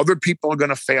 other people are going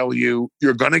to fail you,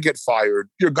 you're going to get fired,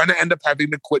 you're going to end up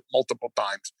having to quit multiple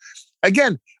times.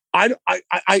 Again, I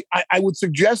would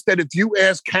suggest that if you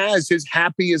ask Kaz his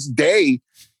happiest day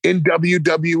in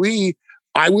WWE,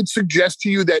 I would suggest to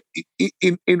you that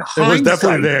in hindsight, it was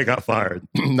definitely the day I got fired.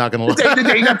 Not gonna lie, the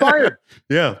day you got fired.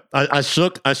 Yeah, I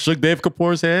shook Dave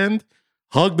Kapoor's hand,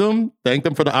 hugged him, thanked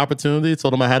him for the opportunity,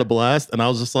 told him I had a blast, and I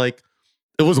was just like,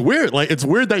 it was weird. Like, it's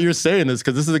weird that you're saying this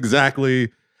because this is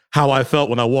exactly how I felt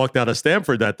when I walked out of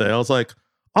Stanford that day. I was like,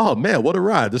 oh man, what a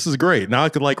ride! This is great. Now I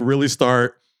could like really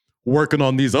start working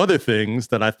on these other things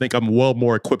that I think I'm well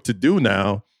more equipped to do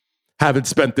now, having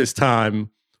spent this time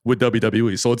with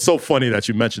WWE. So it's so funny that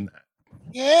you mentioned that.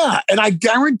 Yeah, and I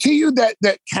guarantee you that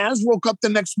Kaz woke up the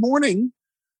next morning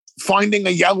finding a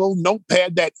yellow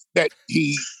notepad that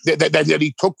he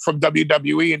took from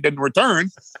WWE and didn't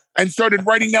return, and started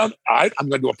writing down, all right, I'm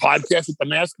going to do a podcast with the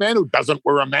masked man who doesn't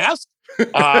wear a mask.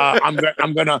 I'm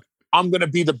going to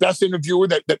be the best interviewer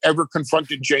that ever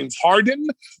confronted James Harden.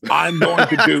 I'm going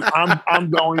to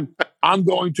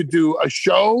do a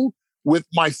show with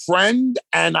my friend,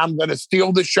 and I'm going to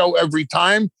steal the show every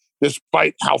time,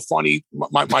 despite how funny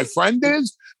my friend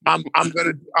is. I'm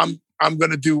going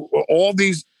to do all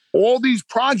these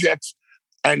projects,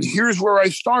 and here's where I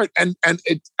start. And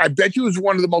I bet you it was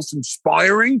one of the most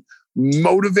inspiring,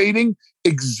 motivating,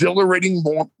 exhilarating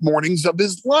mornings of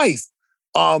his life.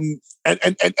 And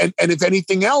if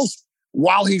anything else,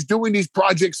 while he's doing these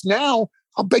projects now,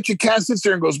 I'll bet you Kaz sits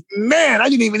there and goes, man, I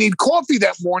didn't even need coffee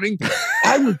that morning.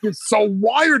 I was just so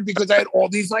wired because I had all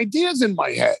these ideas in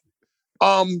my head.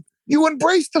 You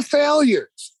embrace the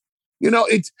failures. You know,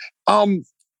 it's and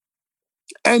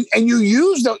you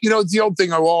use the, it's the old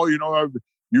thing of,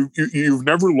 you've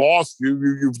never lost,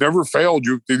 you've never failed.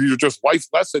 These are just life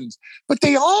lessons. But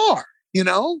they are, they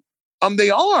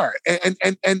are. And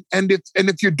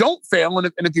if you don't fail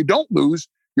and if you don't lose,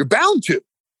 you're bound to.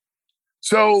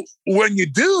 So when you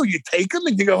do, you take them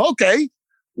and you go, okay,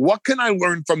 what can I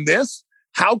learn from this?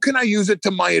 How can I use it to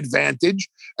my advantage?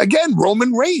 Again,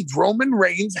 Roman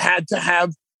Reigns had to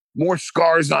have more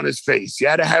scars on his face. He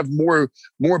had to have more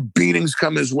beatings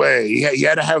come his way. He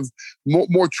had to have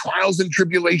more trials and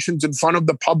tribulations in front of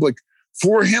the public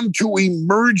for him to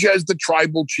emerge as the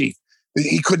tribal chief.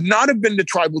 He could not have been the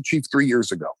tribal chief 3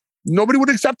 years ago. Nobody would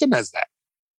accept him as that.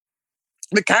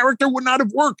 The character would not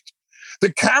have worked.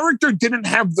 The character didn't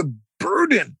have the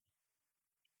burden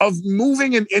of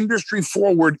moving an industry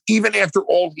forward even after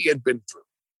all he had been through.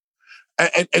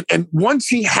 And once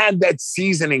he had that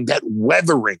seasoning, that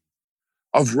weathering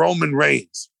of Roman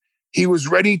Reigns, he was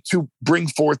ready to bring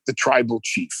forth the tribal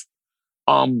chief.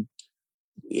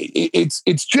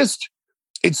 It's just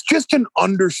an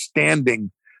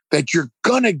understanding that you're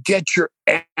gonna get your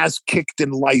ass kicked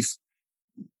in life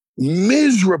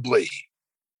miserably.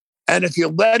 And if you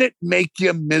let it make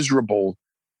you miserable,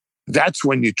 that's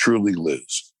when you truly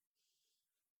lose.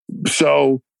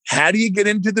 So how do you get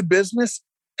into the business?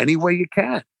 Any way you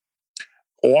can.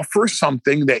 Offer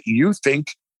something that you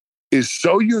think is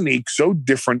so unique, so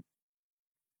different,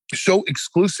 so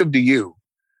exclusive to you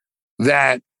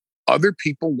that other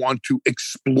people want to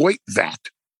exploit that.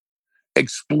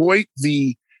 Exploit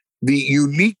the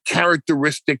unique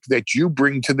characteristic that you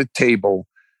bring to the table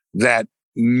that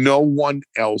no one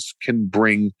else can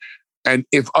bring. And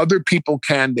if other people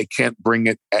can, they can't bring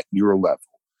it at your level.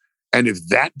 And if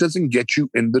that doesn't get you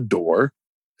in the door,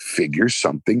 figure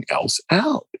something else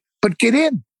out. But get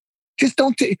in. Just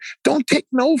don't take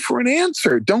no for an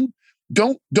answer. Don't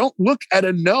look at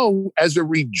a no as a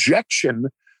rejection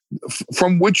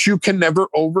from which you can never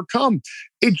overcome.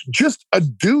 It's just a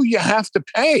due you have to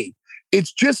pay.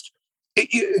 It's just,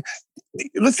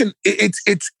 listen,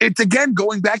 it's again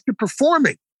going back to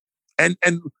performing and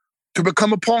to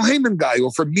become a Paul Heyman guy,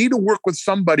 or for me to work with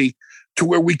somebody to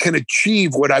where we can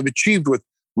achieve what I've achieved with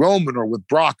Roman or with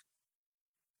Brock.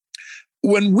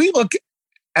 When we look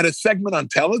at a segment on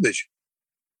television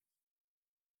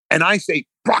and I say,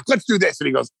 Brock, let's do this. And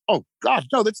he goes, oh gosh,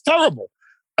 no, that's terrible.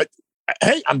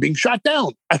 Hey, I'm being shot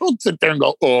down. I don't sit there and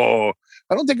go, oh,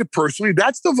 I don't take it personally.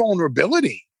 That's the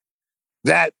vulnerability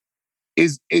that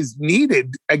is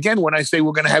needed. Again, when I say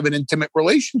we're going to have an intimate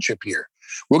relationship here,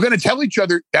 we're going to tell each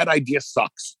other that idea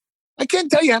sucks. I can't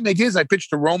tell you how many ideas I pitched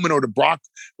to Roman or to Brock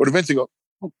or to Vince and go,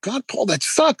 oh God, Paul, that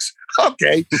sucks.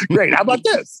 Okay, great. How about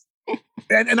this?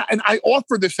 And I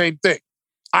offer the same thing.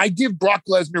 I give Brock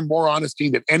Lesnar more honesty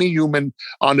than any human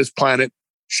on this planet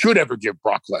should ever give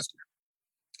Brock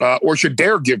Lesnar, or should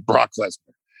dare give Brock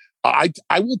Lesnar.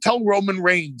 I will tell Roman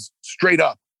Reigns straight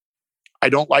up, I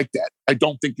don't like that. I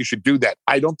don't think you should do that.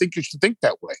 I don't think you should think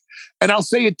that way. And I'll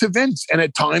say it to Vince. And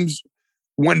at times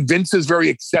when Vince is very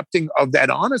accepting of that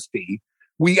honesty,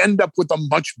 we end up with a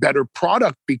much better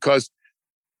product because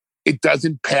it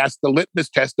doesn't pass the litmus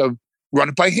test of run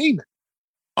it by Heyman.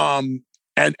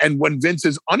 And when Vince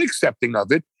is unaccepting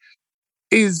of it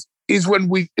is when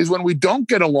we don't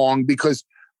get along, because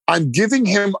I'm giving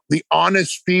him the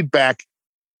honest feedback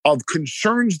of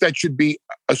concerns that should be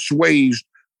assuaged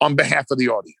on behalf of the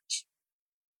audience.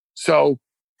 So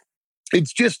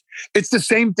it's the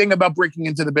same thing about breaking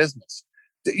into the business.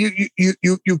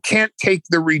 You can't take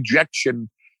the rejection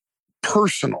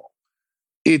personal.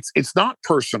 It's not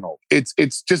personal.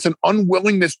 It's just an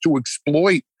unwillingness to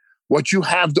exploit what you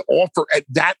have to offer at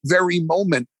that very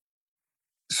moment.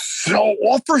 So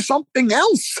offer something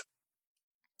else.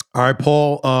 All right,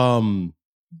 Paul.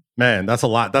 Man, that's a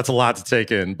lot. That's a lot to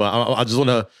take in. But I just want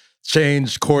to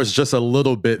change course just a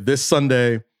little bit. This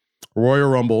Sunday, Royal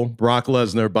Rumble, Brock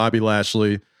Lesnar, Bobby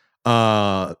Lashley.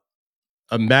 A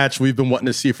match we've been wanting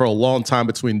to see for a long time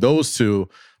between those two.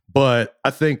 But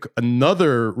I think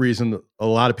another reason a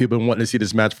lot of people have been wanting to see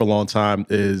this match for a long time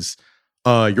is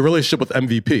your relationship with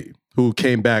MVP, who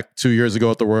came back 2 years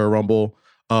ago at the Royal Rumble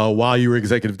while you were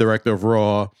executive director of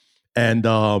Raw. And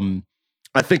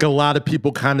I think a lot of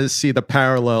people kind of see the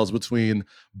parallels between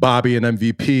Bobby and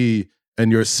MVP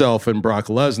and yourself and Brock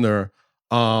Lesnar.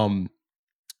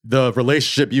 The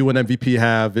relationship you and MVP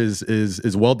have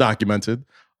is well documented.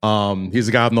 He's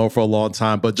a guy I've known for a long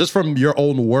time. But just from your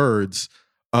own words,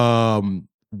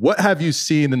 what have you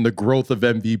seen in the growth of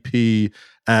MVP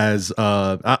as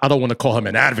I don't want to call him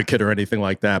an advocate or anything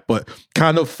like that, but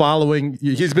kind of following?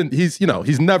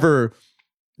 He's never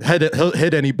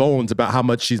hit any bones about how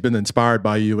much he's been inspired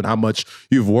by you and how much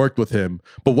you've worked with him.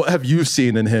 But what have you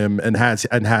seen in him and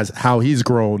has how he's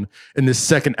grown in this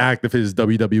second act of his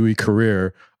WWE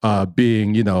career,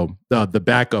 being the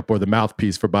backup or the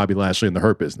mouthpiece for Bobby Lashley in the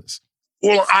Hurt Business?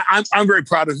 Well, I'm very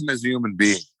proud of him as a human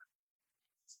being,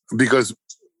 because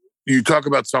you talk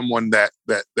about someone that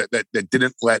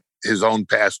didn't let his own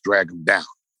past drag him down.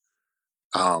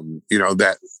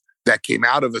 That came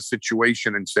out of a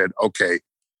situation and said, okay,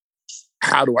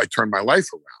 how do I turn my life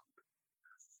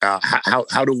around?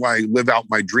 How do I live out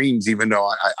my dreams, even though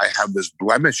I have this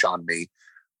blemish on me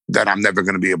that I'm never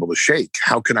going to be able to shake?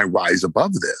 How can I rise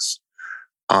above this?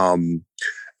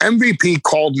 MVP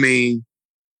called me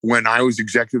when I was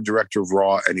executive director of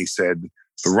Raw, and he said,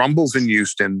 the Rumble's in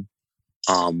Houston.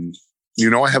 I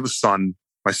have a son.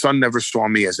 My son never saw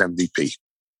me as MVP.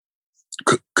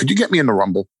 Could you get me in the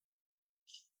Rumble?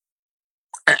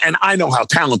 And I know how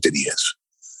talented he is.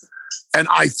 And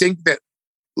I think that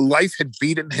life had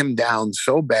beaten him down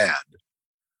so bad,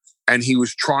 and he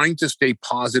was trying to stay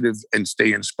positive and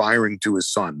stay inspiring to his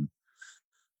son.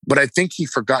 But I think he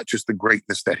forgot just the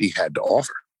greatness that he had to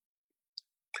offer.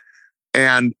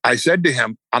 And I said to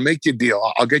him, I'll make you a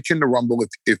deal. I'll get you in the Rumble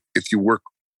if you work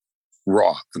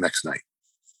Raw the next night.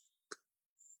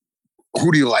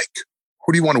 Who do you like?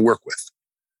 Who do you want to work with?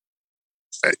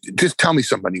 Just tell me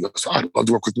somebody. He goes, I'd love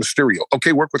to work with Mysterio.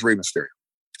 Okay, work with Rey Mysterio.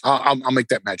 I'll make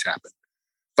that match happen.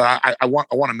 But I want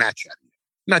a match out of you,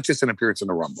 not just an appearance in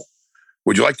the Rumble.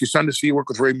 Would you like your son to see you work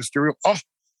with Rey Mysterio? Oh,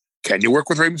 can you work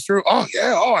with Rey Mysterio? Oh,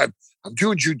 yeah. Oh, I'm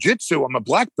doing jiu-jitsu. I'm a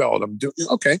black belt.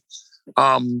 Okay.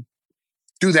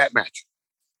 Do that match.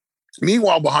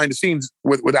 Meanwhile, behind the scenes,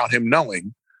 without him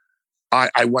knowing,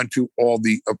 I went to all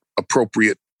the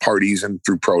appropriate parties and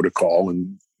through protocol,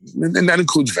 and that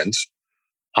includes Vince,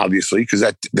 obviously, because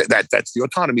that's the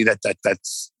autonomy.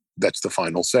 That's the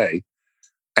final say.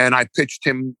 And I pitched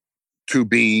him to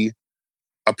be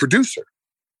a producer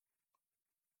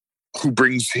who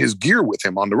brings his gear with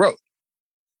him on the road,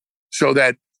 so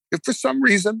that if for some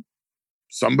reason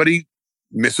somebody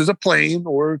misses a plane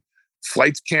or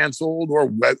flights canceled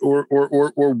or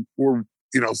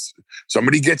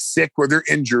somebody gets sick or they're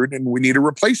injured and we need a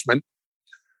replacement.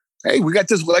 Hey, we got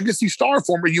this legacy star,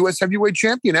 former U.S. heavyweight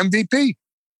champion, MVP,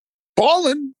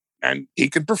 balling, and he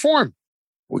can perform.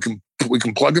 We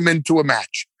can plug him into a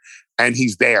match, and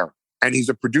he's there, and he's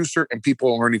a producer, and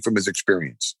people are learning from his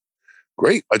experience.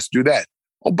 Great, let's do that.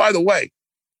 Oh, by the way,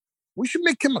 we should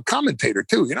make him a commentator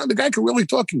too. The guy can really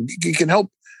talk. He can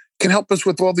help us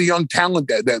with all the young talent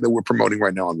that we're promoting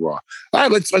right now on Raw. All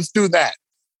right, let's do that.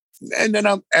 And then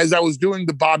as I was doing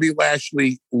the Bobby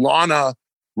Lashley, Lana,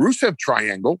 Rusev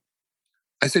triangle,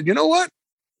 I said, you know what?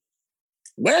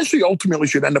 Lashley ultimately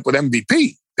should end up with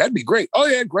MVP. That'd be great. Oh,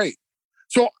 yeah, great.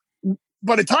 So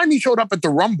by the time he showed up at the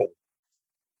Rumble,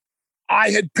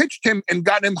 I had pitched him and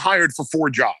got him hired for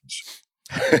 4 jobs.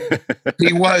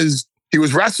 He was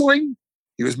wrestling,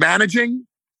 he was managing,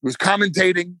 he was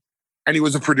commentating, and he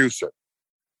was a producer.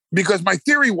 Because my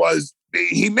theory was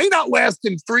he may not last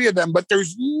in 3 of them, but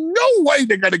there's no way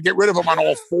they're going to get rid of him on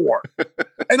all 4.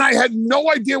 And I had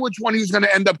no idea which one he was going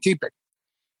to end up keeping.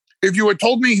 If you had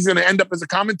told me he's going to end up as a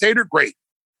commentator, great.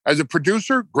 As a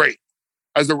producer, great.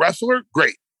 As a wrestler,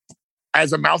 great.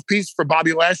 As a mouthpiece for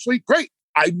Bobby Lashley, great.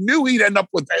 I knew he'd end up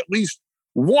with at least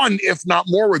one, if not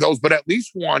more of those, but at least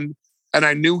one. And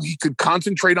I knew he could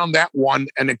concentrate on that one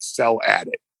and excel at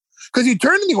it. Because he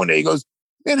turned to me one day, he goes,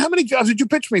 man, how many jobs did you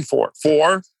pitch me for?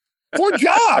 4? 4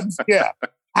 jobs? Yeah.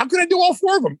 How can I do all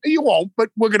 4 of them? You won't, but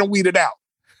we're going to weed it out.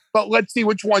 But let's see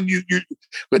which one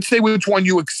let's say which one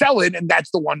you excel in, and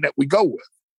that's the one that we go with.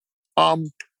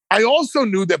 I also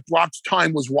knew that Brock's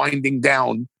time was winding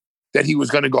down, that he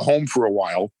was going to go home for a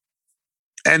while,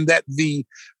 and that the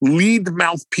lead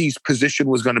mouthpiece position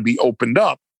was going to be opened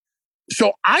up.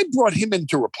 So I brought him in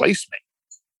to replace me.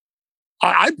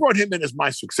 I brought him in as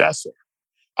my successor.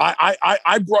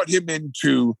 I brought him in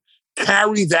to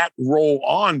carry that role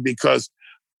on because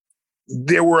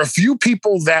there were a few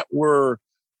people that were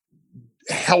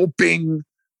helping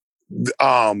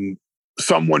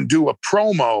someone do a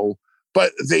promo,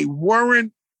 but they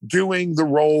weren't doing the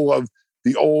role of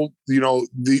the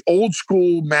old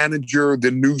school manager,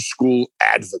 the new school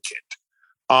advocate.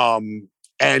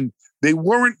 And they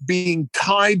weren't being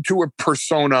tied to a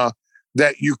persona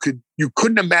that you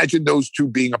couldn't imagine those two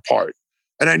being apart.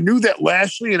 And I knew that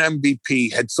Lashley and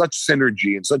MVP had such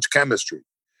synergy and such chemistry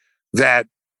that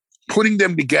putting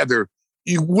them together,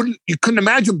 you couldn't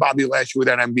imagine Bobby Lashley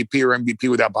without MVP or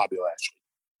MVP without Bobby Lashley.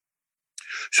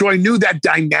 So I knew that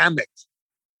dynamic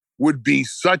would be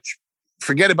such,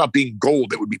 forget about being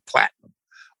gold, it would be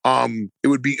platinum. It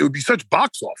would be such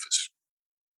box office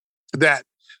that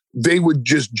they would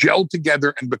just gel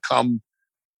together and become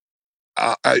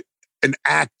an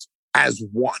act as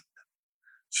one.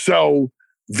 So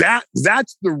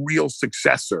that's the real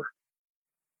successor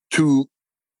to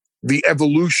the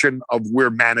evolution of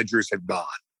where managers have gone.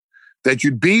 That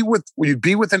you'd be with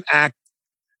an act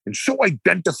and so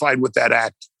identified with that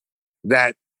act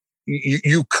that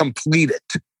you complete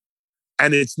it,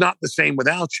 and it's not the same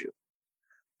without you.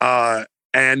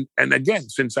 And again,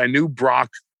 since I knew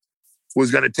Brock was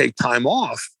going to take time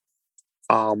off,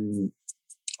 MVP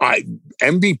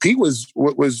was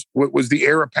the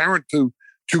heir apparent to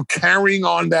carrying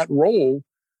on that role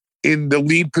in the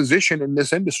lead position in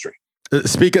this industry.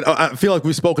 Speaking, I feel like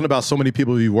we've spoken about so many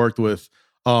people you've worked with,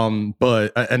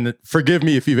 but forgive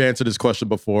me if you've answered this question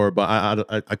before, but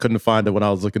I couldn't find it when I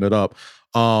was looking it up.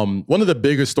 One of the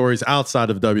biggest stories outside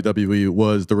of WWE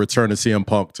was the return of CM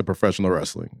Punk to professional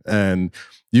wrestling, and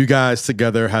you guys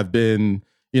together have been,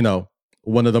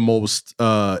 one of the most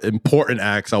important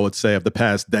acts, I would say, of the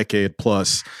past decade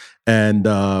plus, and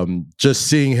just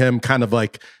seeing him kind of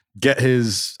like get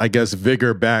his, I guess,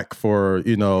 vigor back for,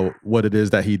 what it is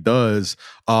that he does.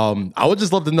 I would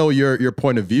just love to know your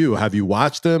point of view. Have you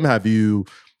watched him? Have you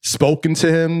spoken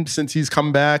to him since he's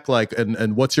come back?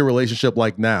 And what's your relationship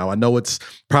like now? I know it's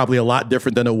probably a lot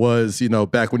different than it was,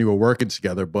 back when you were working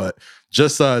together, but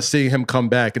just seeing him come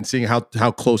back and seeing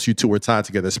how close you two were tied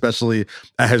together, especially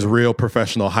at his real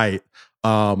professional height.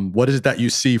 What is it that you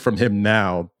see from him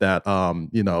now that,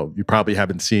 you probably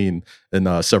haven't seen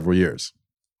in several years?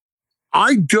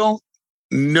 I don't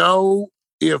know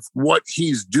if what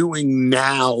he's doing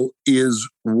now is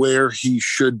where he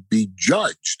should be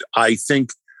judged. I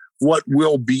think what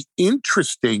will be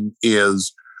interesting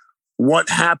is what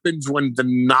happens when the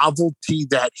novelty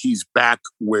that he's back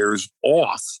wears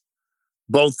off,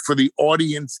 both for the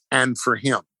audience and for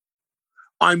him.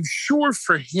 I'm sure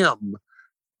for him,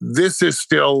 this is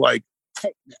still like,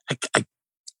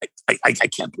 I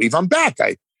can't believe I'm back.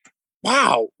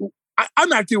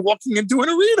 I'm actually walking into an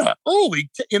arena. Holy,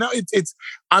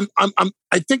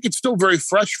 I think it's still very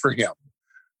fresh for him.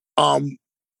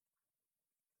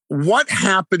 What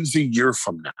happens a year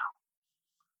from now?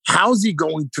 How's he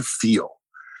going to feel?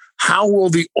 How will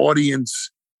the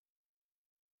audience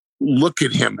look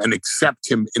at him and accept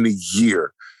him in a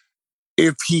year?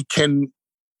 If he can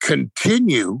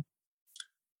continue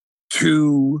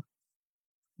to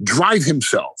drive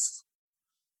himself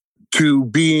to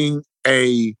being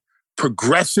a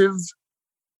progressive,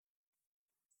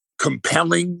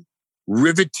 compelling,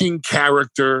 riveting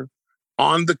character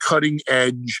on the cutting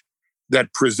edge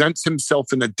that presents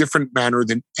himself in a different manner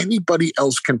than anybody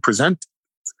else can present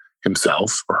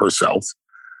himself or herself,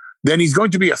 then he's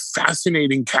going to be a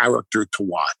fascinating character to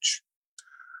watch.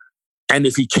 And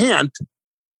if he can't,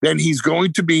 then he's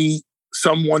going to be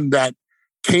someone that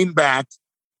came back,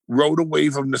 rode a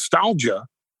wave of nostalgia,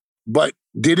 but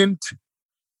didn't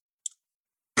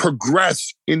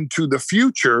progress into the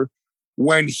future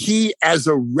when he, as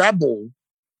a rebel,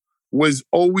 was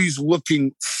always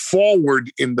looking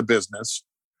forward in the business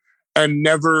and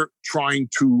never trying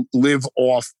to live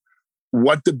off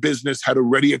what the business had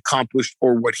already accomplished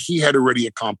or what he had already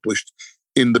accomplished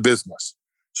in the business.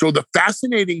 So the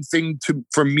fascinating thing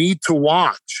for me to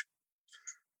watch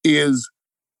is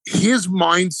his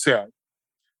mindset,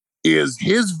 is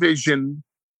his vision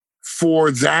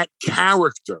for that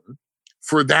character,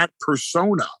 for that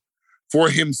persona, for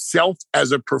himself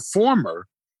as a performer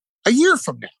a year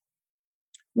from now.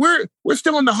 We're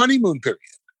still in the honeymoon period.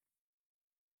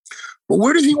 But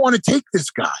where does he want to take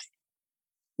this guy?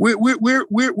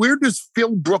 Where does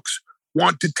Phil Brooks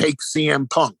want to take CM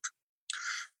Punk?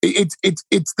 It's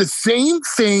the same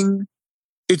thing.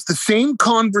 It's the same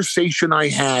conversation I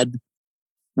had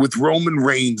with Roman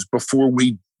Reigns before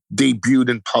we debuted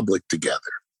in public together.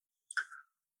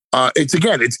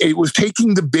 It was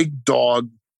taking the big dog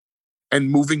and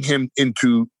moving him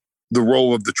into the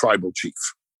role of the tribal chief.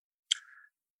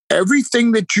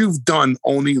 Everything that you've done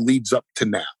only leads up to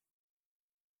now.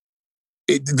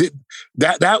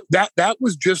 That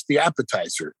was just the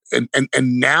appetizer, and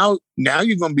now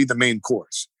you're going to be the main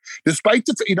course. Despite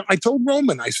I told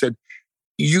Roman, I said,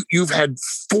 you've had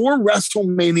 4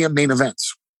 WrestleMania main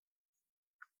events,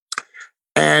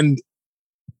 and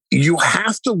you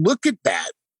have to look at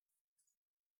that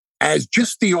as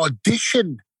just the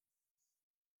audition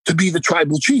to be the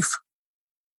tribal chief.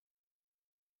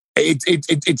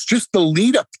 It's just the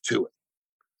lead up to it.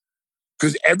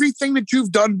 Because everything that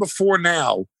you've done before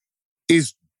now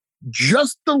is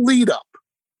just the lead up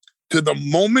to the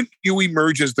moment you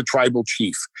emerge as the tribal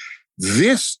chief.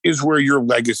 This is where your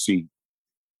legacy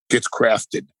gets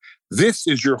crafted. This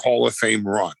is your Hall of Fame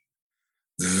run.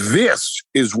 This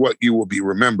is what you will be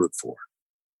remembered for.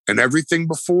 And everything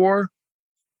before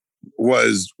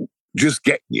was just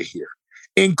getting you here,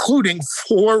 including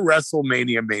 4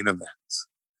 WrestleMania main events.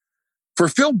 For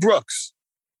Phil Brooks,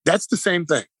 that's the same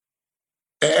thing.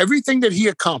 Everything that he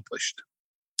accomplished,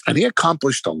 and he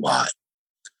accomplished a lot,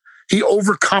 he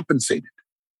overcompensated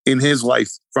in his life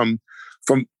from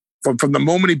the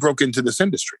moment he broke into this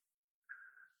industry.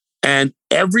 And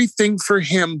everything for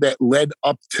him that led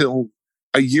up till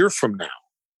a year from now,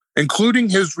 including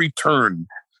his return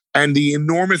and the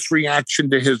enormous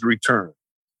reaction to his return,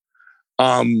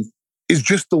 is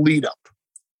just the lead up.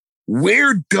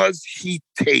 Where does he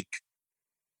take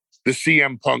the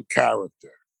CM Punk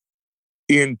character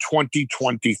in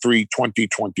 2023,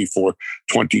 2024,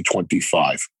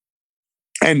 2025?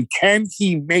 And can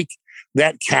he make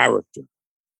that character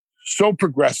so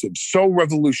progressive, so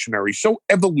revolutionary, so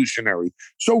evolutionary,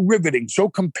 so riveting, so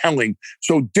compelling,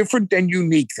 so different and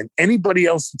unique than anybody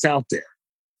else that's out there,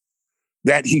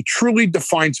 that he truly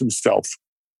defines himself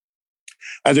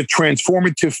as a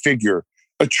transformative figure,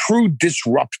 a true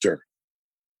disruptor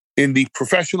in the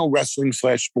professional wrestling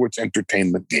 / sports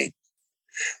entertainment game?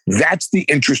 That's the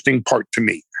interesting part to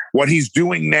me. What he's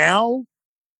doing now,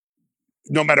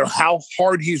 no matter how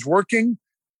hard he's working,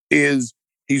 is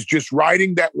he's just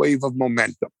riding that wave of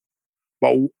momentum.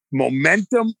 But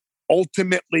momentum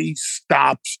ultimately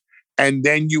stops, and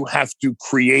then you have to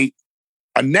create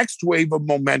a next wave of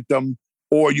momentum,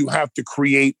 or you have to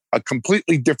create a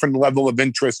completely different level of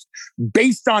interest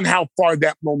based on how far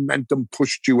that momentum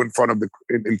pushed you in front of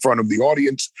the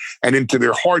audience and into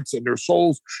their hearts and their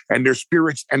souls and their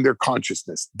spirits and their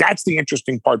consciousness. That's the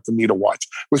interesting part for me to watch.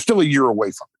 We're still a year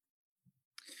away from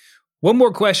it. One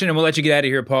more question, and we'll let you get out of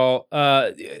here, Paul.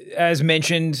 As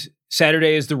mentioned,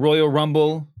 Saturday is the Royal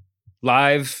Rumble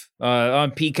live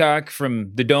on Peacock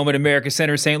from the Dome at America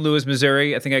Center, St. Louis,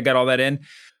 Missouri. I think I got all that in.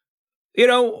 You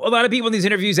know, a lot of people in these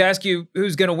interviews ask you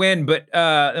who's going to win, but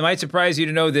it might surprise you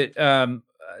to know that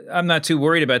I'm not too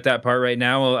worried about that part right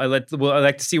now. I like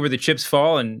to see where the chips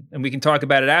fall, and we can talk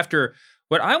about it after.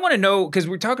 What I want to know, because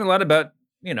we're talking a lot about,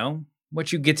 you know,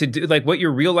 what you get to do, like what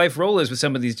your real life role is with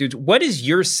some of these dudes. What is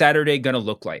your Saturday going to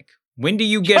look like? When do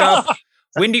you get up?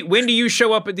 When do you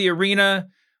show up at the arena?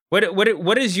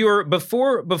 What is your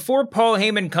before Paul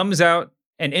Heyman comes out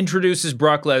and introduces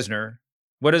Brock Lesnar?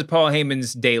 What is Paul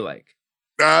Heyman's day like?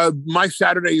 My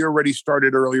Saturday already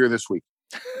started earlier this week.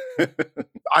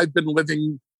 I've been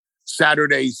living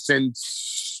Saturday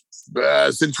since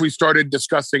we started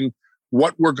discussing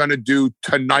what we're going to do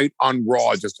tonight on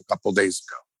Raw just a couple of days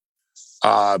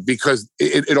ago, because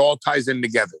it all ties in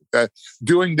together.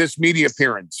 Doing this media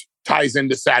appearance ties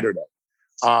into Saturday.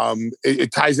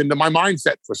 It ties into my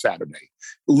mindset for Saturday.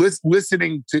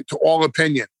 Listening to all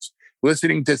opinions,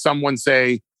 listening to someone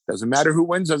say, doesn't matter who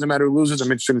wins, doesn't matter who loses,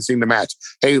 I'm interested in seeing the match.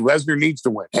 Hey, Lesnar needs to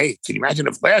win. Hey, can you imagine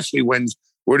if Lashley wins?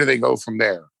 Where do they go from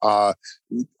there?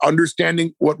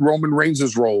 Understanding what Roman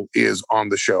Reigns' role is on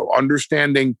the show.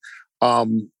 Understanding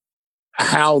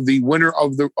how the winner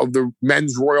of the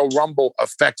men's Royal Rumble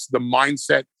affects the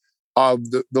mindset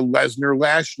of the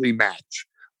Lesnar-Lashley match.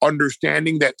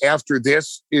 Understanding that after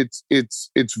this, it's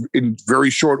in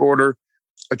very short order,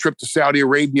 a trip to Saudi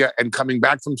Arabia, and coming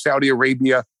back from Saudi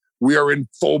Arabia, we are in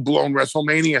full-blown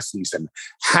WrestleMania season.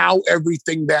 How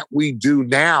everything that we do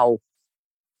now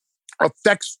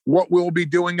affects what we'll be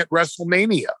doing at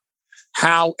WrestleMania.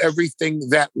 How everything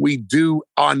that we do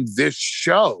on this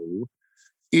show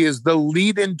is the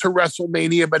lead into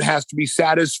WrestleMania, but has to be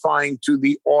satisfying to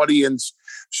the audience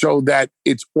so that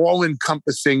it's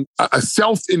all-encompassing, a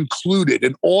self-included,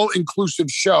 an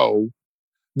all-inclusive show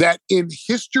that in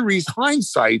history's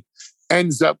hindsight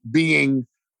ends up being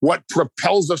what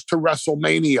propels us to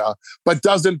WrestleMania, but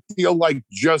doesn't feel like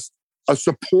just a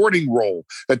supporting role.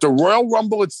 That the Royal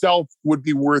Rumble itself would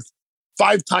be worth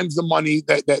 5 times the money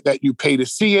that you pay to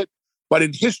see it. But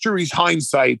in history's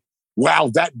hindsight, wow,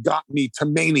 that got me to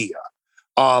Mania.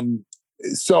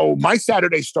 So my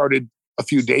Saturday started a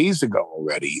few days ago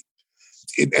already.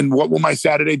 And what will my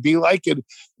Saturday be like? And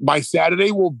my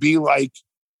Saturday will be like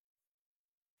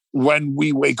when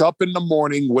we wake up in the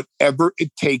morning, whatever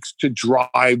it takes to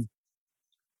drive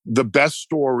the best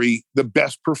story, the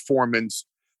best performance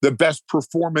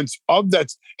of that.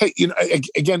 Hey, you know,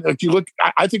 again, if you look,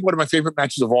 I think one of my favorite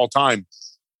matches of all time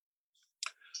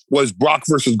was Brock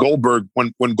versus Goldberg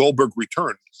when Goldberg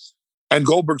returned, and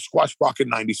Goldberg squashed Brock in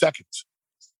 90 seconds.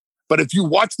 But if you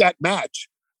watch that match,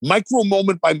 micro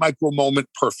moment by micro moment,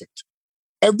 perfect.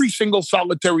 Every single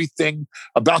solitary thing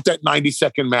about that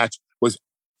 90-second match was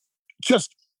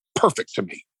just perfect to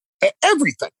me.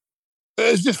 Everything.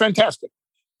 It's just fantastic.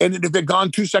 And if it had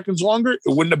gone 2 seconds longer, it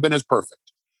wouldn't have been as perfect.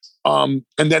 And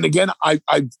then again,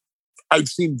 I've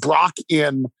seen Brock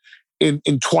in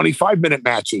 25-minute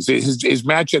matches. His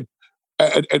match at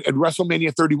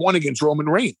WrestleMania 31 against Roman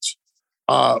Reigns.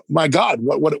 My God,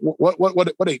 what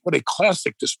a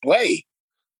classic display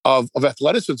of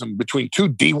athleticism between two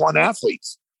D1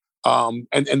 athletes. And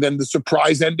then the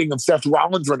surprise ending of Seth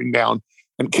Rollins running down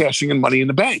and cashing in Money in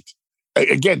the Bank.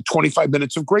 Again, 25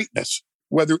 minutes of greatness,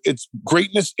 whether it's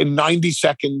greatness in 90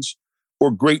 seconds or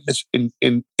greatness in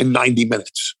 90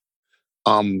 minutes.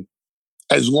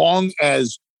 As long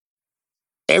as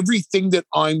everything that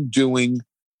I'm doing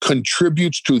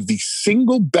contributes to the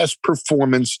single best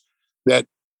performance that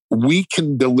we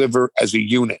can deliver as a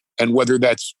unit. And whether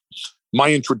that's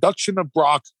my introduction of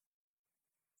Brock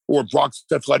or Brock's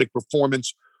athletic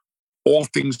performance, all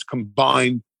things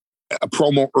combined, a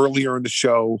promo earlier in the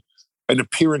show, an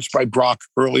appearance by Brock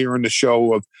earlier in the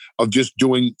show of just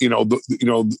doing,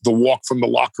 the walk from the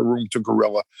locker room to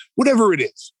Gorilla, whatever it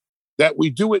is, that we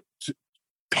do it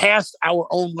past our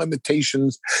own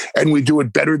limitations and we do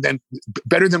it better than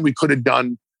we could have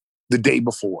done the day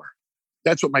before.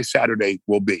 That's what my Saturday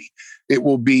will be. It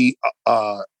will be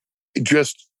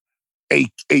just a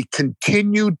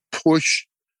continued push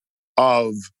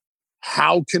of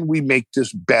how can we make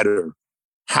this better?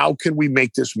 How can we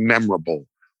make this memorable?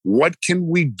 What can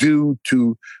we do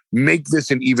to make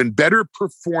this an even better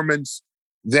performance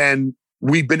than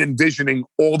we've been envisioning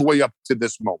all the way up to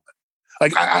this moment?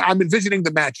 Like I'm envisioning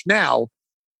the match now.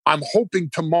 I'm hoping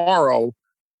tomorrow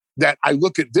that I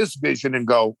look at this vision and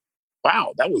go,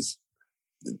 wow,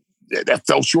 that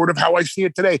fell short of how I see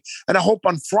it today. And I hope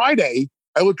on Friday,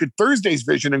 I look at Thursday's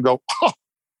vision and go, oh,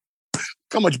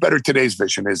 how much better today's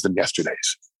vision is than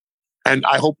yesterday's. And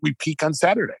I hope we peak on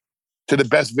Saturday to the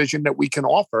best vision that we can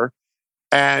offer.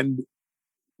 And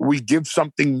we give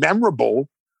something memorable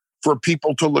for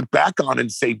people to look back on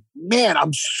and say, man,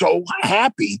 I'm so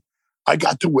happy I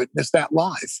got to witness that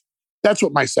live. That's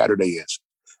what my Saturday is.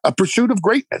 A pursuit of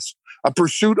greatness, a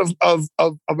pursuit of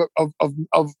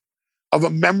a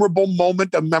memorable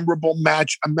moment, a memorable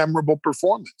match, a memorable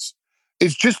performance.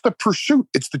 It's just the pursuit.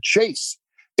 It's the chase.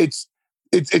 It's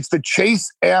the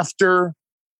chase after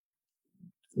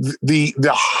the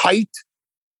height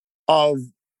of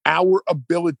our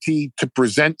ability to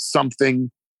present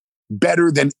something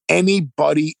better than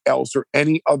anybody else or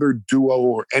any other duo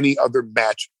or any other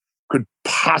match could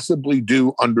possibly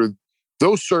do under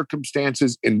those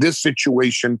circumstances, in this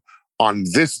situation, on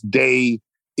this day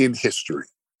in history.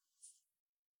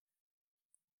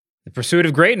 The pursuit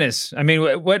of greatness. I mean,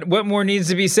 what more needs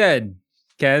to be said?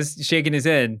 Kaz shaking his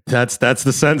head. That's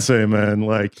the sensei, man.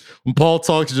 Like when Paul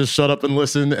talks, just shut up and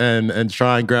listen and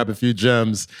try and grab a few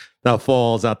gems that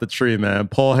falls out the tree, man.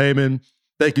 Paul Heyman,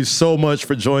 thank you so much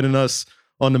for joining us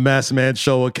on the Masked Man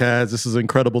Show with Kaz. This is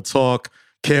incredible talk.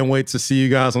 Can't wait to see you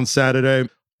guys on Saturday.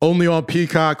 Only on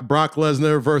Peacock, Brock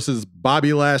Lesnar versus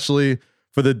Bobby Lashley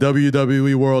for the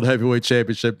WWE World Heavyweight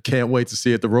Championship. Can't wait to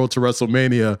see it. The road to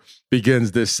WrestleMania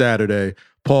begins this Saturday.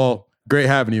 Paul, great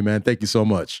having you, man. Thank you so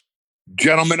much.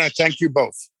 Gentlemen, I thank you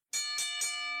both.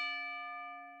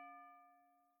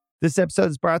 This episode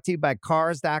is brought to you by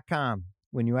Cars.com.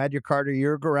 When you add your car to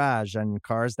your garage on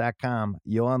Cars.com,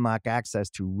 you'll unlock access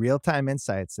to real-time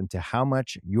insights into how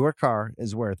much your car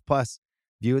is worth. Plus,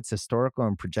 view its historical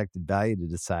and projected value to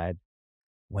decide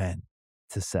when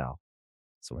to sell.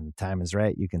 So when the time is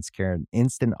right, you can secure an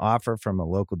instant offer from a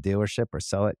local dealership or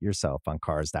sell it yourself on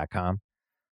Cars.com.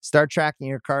 Start tracking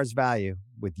your car's value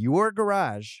with your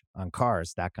garage on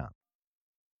Cars.com.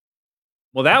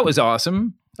 Well, that was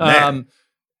awesome.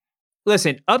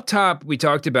 Listen, up top, we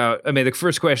talked about, I mean, the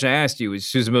first question I asked you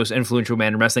was who's the most influential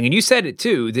man in wrestling? And you said it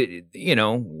too, that, you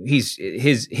know,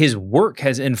 his work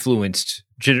has influenced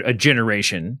a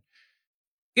generation.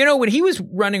 You know, when he was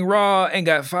running Raw and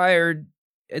got fired,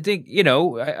 I think, you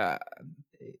know,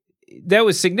 that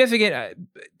was significant.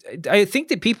 I think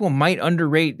that people might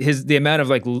underrate the amount of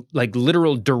like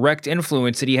literal direct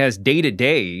influence that he has day to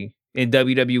day in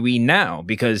WWE now,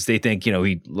 because they think, you know,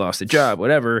 he lost a job,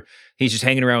 whatever. He's just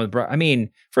hanging around with Brock. I mean,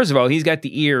 first of all, he's got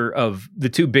the ear of the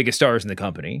two biggest stars in the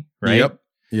company, right? Yep.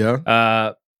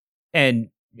 Yeah. And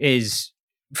is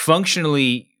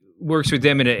functionally works with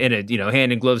them in a you know,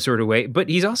 hand in glove sort of way. But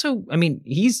he's also, I mean,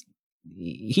 he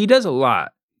does a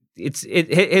lot.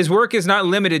 His work is not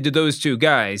limited to those two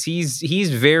guys. He's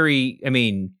very, I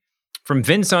mean, from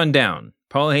Vince on down,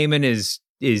 Paul Heyman is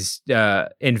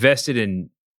invested in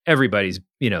everybody's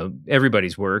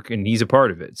work, and he's a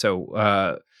part of it.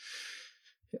 So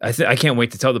I can't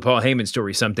wait to tell the Paul Heyman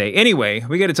story someday. Anyway,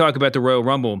 we got to talk about the Royal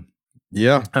Rumble.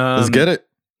 Yeah, let's get it.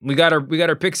 We got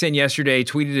our picks in yesterday,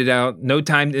 tweeted it out. No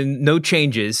time, no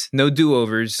changes, no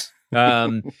do-overs.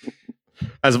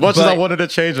 As much as I wanted to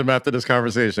change them after this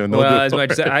conversation. As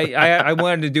much as I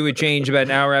wanted to do a change about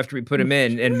an hour after we put them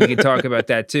in, and we can talk about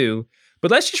that too. But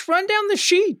let's just run down the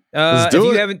sheet.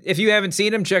 If you haven't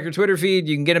seen them, check your Twitter feed.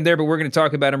 You can get them there, but we're going to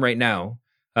talk about them right now.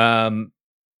 Let's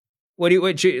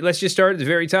just start at the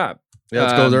very top. Yeah,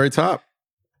 let's go to the very top.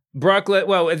 Brock,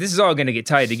 this is all going to get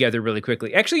tied together really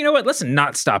quickly. Actually, you know what? Let's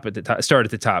not stop at the top. Start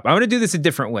at the top. I want to do this a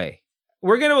different way.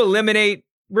 We're going to eliminate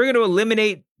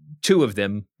two of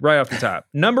them right off the top.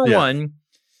 Number one,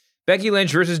 Becky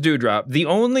Lynch versus Doudrop, the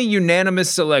only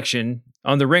unanimous selection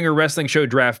on the Ringer Wrestling Show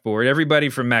draft board. Everybody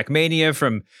from MacMania,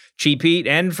 from Cheap Heat,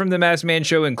 and from the Masked Man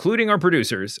Show, including our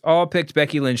producers, all picked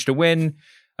Becky Lynch to win.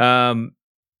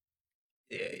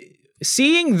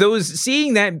 Seeing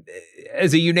that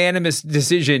as a unanimous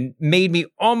decision made me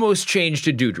almost change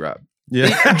to Doudrop.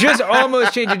 Yeah, just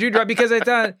almost change to Doudrop, because I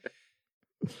thought,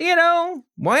 you know,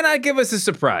 why not give us a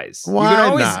surprise?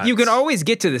 You can always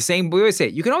get to the same. We always say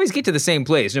you can always get to the same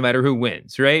place no matter who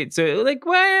wins, right? So like,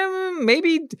 well,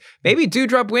 maybe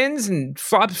Doudrop wins and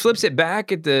flips it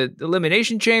back at the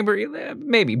elimination chamber,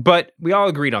 maybe. But we all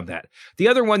agreed on that. The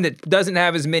other one that doesn't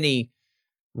have as many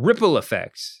ripple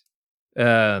effects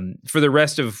for the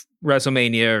rest of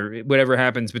WrestleMania or whatever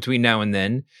happens between now and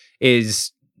then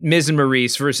is Miz and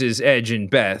Maurice versus Edge and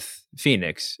Beth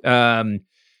Phoenix.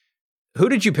 Who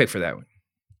did you pick for that one?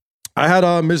 I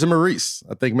had Miz and Maurice.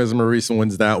 I think Miz and Maurice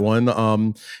wins that one.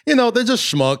 You know, they're just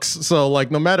schmucks. So,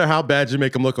 like, no matter how bad you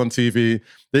make them look on TV,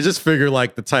 they just figure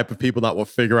like the type of people that will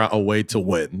figure out a way to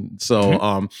win.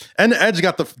 So, and Edge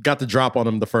got the drop on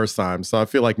him the first time. So I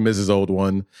feel like Miz is owed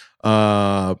one.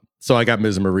 So I got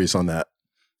Miz and Maurice on that.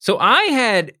 So I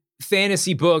had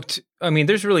fantasy booked. I mean,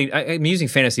 I'm using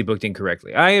fantasy booked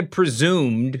incorrectly. I had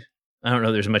presumed I don't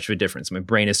know there's much of a difference. My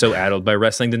brain is so addled by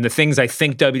wrestling. Then the things I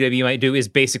think WWE might do is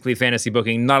basically fantasy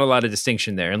booking. Not a lot of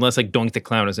distinction there, unless like Doink the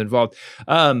Clown is involved.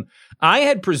 I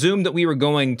had presumed that we were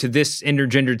going to this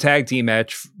intergender tag team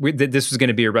match, that this was going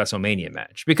to be a WrestleMania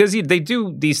match. Because they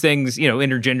do these things,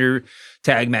 intergender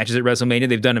tag matches at WrestleMania.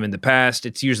 They've done them in the past.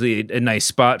 It's usually a nice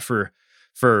spot for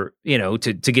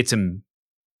to get some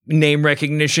name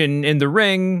recognition in the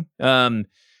ring.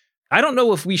 I don't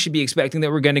know if we should be expecting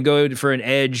that we're going to go for an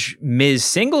Edge Miz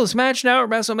singles match now at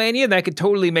WrestleMania. That could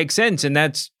totally make sense. And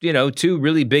that's, two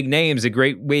really big names, a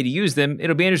great way to use them.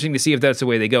 It'll be interesting to see if that's the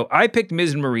way they go. I picked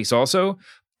Miz and Maurice also,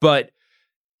 but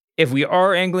if we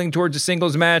are angling towards a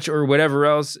singles match or whatever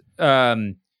else,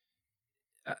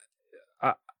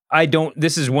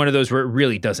 this is one of those where it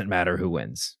really doesn't matter who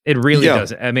wins. It really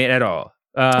doesn't. I mean, at all.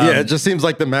 It just seems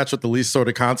like the match with the least sort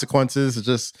of consequences. It's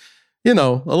just, a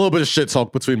little bit of shit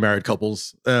talk between married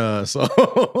couples. So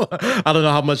I don't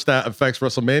know how much that affects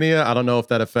WrestleMania. I don't know if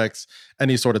that affects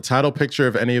any sort of title picture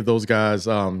of any of those guys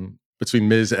between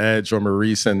Miz, Edge, or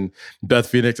Maurice and Beth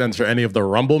Phoenix enter any of the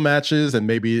Rumble matches, and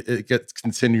maybe it gets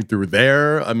continued through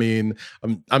there. I mean,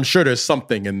 I'm sure there's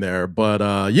something in there,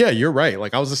 but you're right.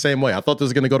 Like I was the same way. I thought this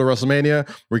was going to go to WrestleMania.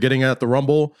 We're getting at the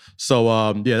Rumble.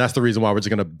 So that's the reason why we're just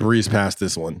going to breeze past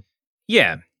this one.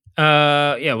 Yeah.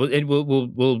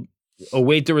 We'll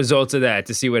await the results of that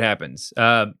to see what happens.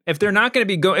 If they're not going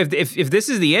to be if this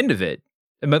is the end of it,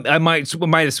 I might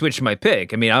have switched my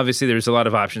pick. I mean, obviously there's a lot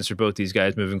of options for both these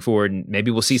guys moving forward, and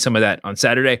maybe we'll see some of that on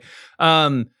Saturday.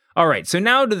 All right, so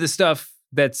now to the stuff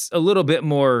that's a little bit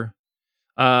more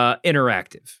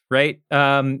interactive, right?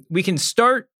 We can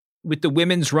start with the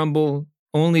Women's Rumble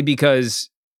only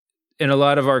because in a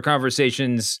lot of our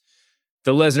conversations,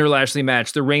 the Lesnar-Lashley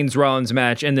match, the Reigns-Rollins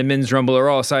match, and the Men's Rumble are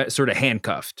all sort of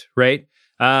handcuffed, right?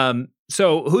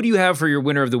 So who do you have for your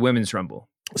winner of the Women's Rumble?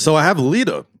 So I have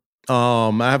Lita.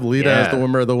 I have Lita as the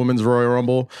winner of the Women's Royal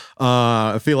Rumble.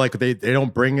 I feel like they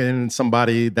don't bring in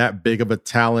somebody that big of a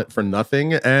talent for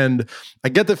nothing. And I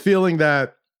get the feeling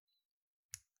that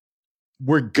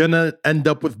we're going to end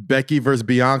up with Becky versus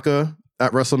Bianca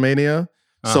at WrestleMania.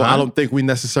 So I don't think we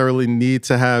necessarily need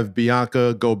to have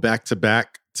Bianca go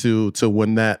back-to-back to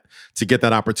win that, to get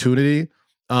that opportunity.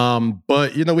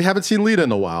 But we haven't seen Lita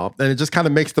in a while, and it just kind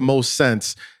of makes the most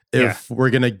sense if we're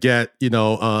gonna get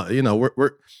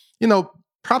we're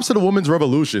props to the women's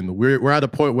revolution. We're at a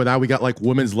point where now we got like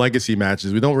women's legacy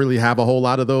matches. We don't really have a whole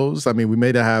lot of those. I mean, we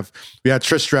had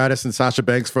Trish Stratus and Sasha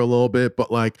Banks for a little bit,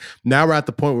 but like now we're at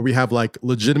the point where we have like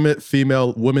legitimate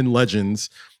female women legends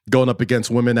going up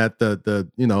against women at the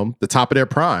top of their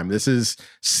prime. This is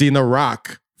Cena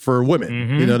Rock for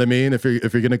women. You know what I mean? If you're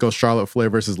gonna go Charlotte Flair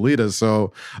versus Lita.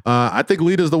 So I think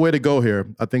Lita's the way to go here.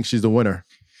 I think she's the winner.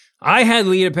 I had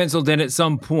Lita penciled in at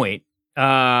some point.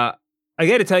 I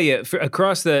got to tell you,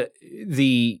 across the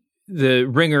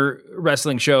Ringer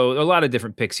wrestling show, a lot of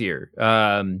different picks here.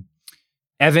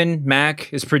 Evan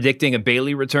Mack is predicting a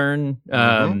Bayley return.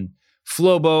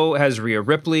 Flobo has Rhea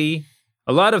Ripley.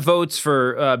 A lot of votes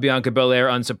for Bianca Belair,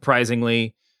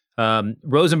 unsurprisingly.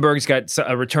 Rosenberg's got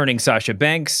a returning Sasha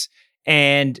Banks.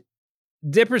 And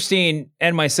Dipperstein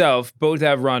and myself both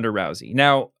have Ronda Rousey.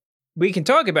 Now, we can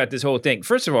talk about this whole thing.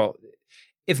 First of all,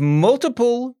 if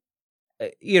multiple...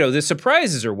 the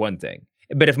surprises are one thing,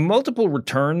 but if multiple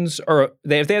returns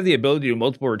if they have the ability to do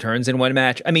multiple returns in one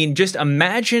match, I mean, just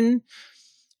imagine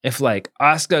if like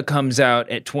Asuka comes out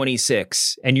at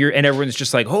 26 and everyone's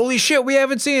just like, holy shit, we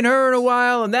haven't seen her in a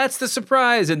while. And that's the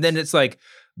surprise. And then it's like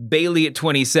Bayley at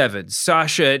 27,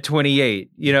 Sasha at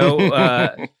 28,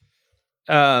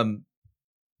 and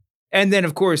then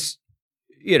of course,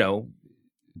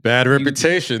 bad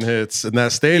reputation hits in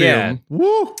that stadium. Yeah.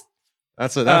 Woo!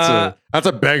 That's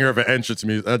a banger of an entrance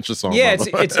song. Yeah,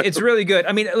 it's really good.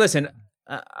 I mean, listen,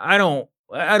 I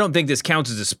don't think this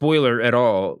counts as a spoiler at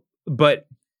all, but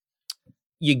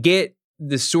you get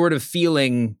the sort of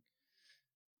feeling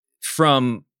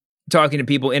from talking to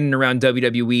people in and around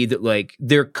WWE that like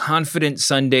they're confident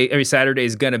Saturday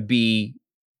is gonna be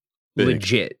big.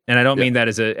 Legit, and I don't mean that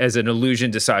as an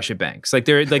allusion to Sasha Banks. Like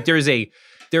there is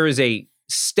a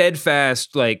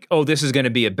steadfast, like, oh, this is going to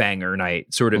be a banger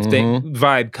night sort of thing,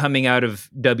 vibe coming out of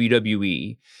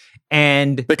WWE.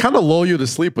 And they kind of lull you to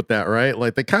sleep with that, right?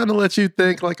 Like they kind of let you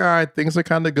think like, all right, things are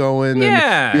kind of going.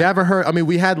 Yeah. And we haven't heard, I mean,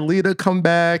 we had Lita come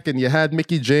back and you had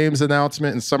Mickie James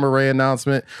announcement and Summer Rae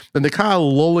announcement, and they're kind of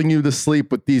lulling you to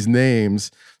sleep with these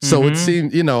names. So it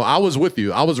seemed, I was with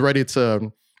you. I was ready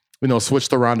to, switch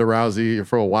to Ronda Rousey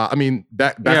for a while. I mean,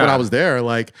 back when I was there,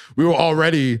 like we were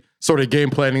already sort of game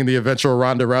planning the eventual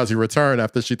Ronda Rousey return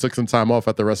after she took some time off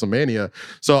at the WrestleMania.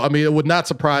 So, I mean, it would not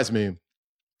surprise me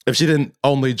If she didn't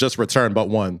only just return but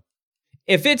won.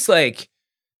 If it's like,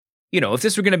 if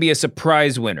this were going to be a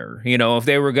surprise winner,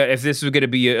 if this was going to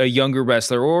be a younger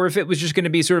wrestler, or if it was just going to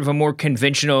be sort of a more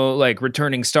conventional, like,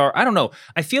 returning star, I don't know.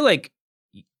 I feel like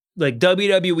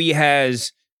WWE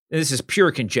has, this is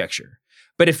pure conjecture,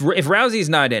 but if Rousey's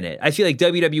not in it, I feel like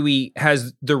WWE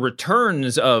has the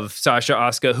returns of Sasha,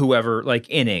 Asuka, whoever, like,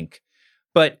 in ink,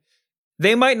 but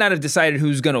they might not have decided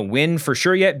who's going to win for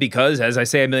sure yet, because, as I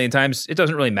say a million times, it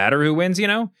doesn't really matter who wins,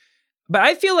 But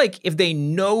I feel like if they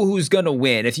know who's going to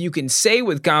win, if you can say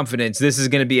with confidence, this is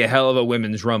going to be a hell of a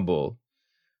women's rumble,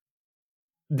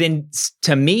 then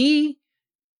to me,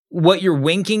 what you're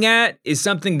winking at is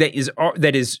something that is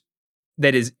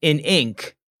in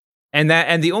ink.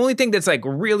 And the only thing that's, like,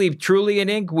 really truly in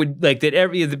ink would, like, that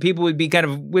the people would be kind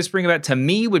of whispering about, to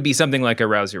me, would be something like a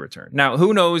Rousey return. Now,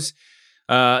 who knows?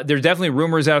 There's definitely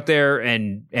rumors out there,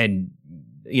 and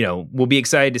we'll be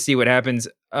excited to see what happens.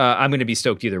 I'm going to be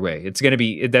stoked either way. That's going to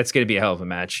be a hell of a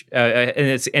match,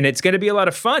 and it's going to be a lot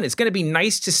of fun. It's going to be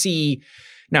nice to see.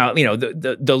 Now,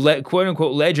 the quote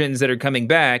unquote legends that are coming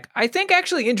back, I think,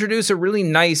 actually introduce a really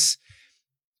nice,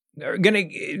 a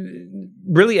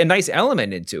nice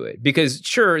element into it, because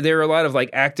sure, there are a lot of, like,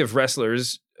 active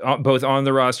wrestlers both on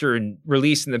the roster and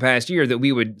released in the past year that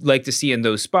we would like to see in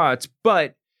those spots,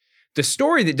 but the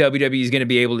story that WWE is going to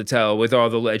be able to tell with all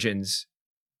the legends,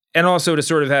 and also to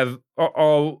sort of have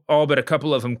all but a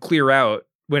couple of them clear out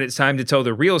when it's time to tell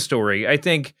the real story, I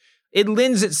think it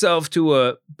lends itself to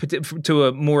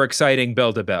a more exciting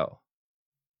bell to bell.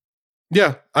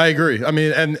 Yeah, I agree. I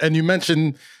mean, and you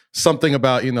mentioned something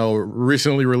about,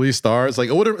 recently released stars. Like,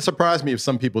 it wouldn't surprise me if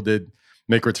some people did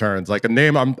make returns. Like, a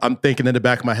name I'm thinking in the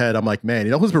back of my head, I'm like, man,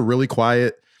 who's been really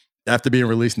quiet after being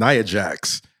released? Nia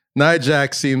Jax. Nia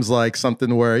Jax seems like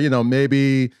something where,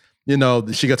 maybe,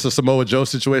 she gets a Samoa Joe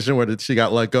situation where she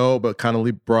got let go, but kind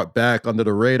of brought back under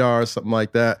the radar or something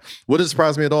like that. Wouldn't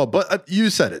surprise me at all. But you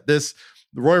said it. The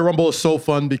Royal Rumble is so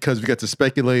fun because we get to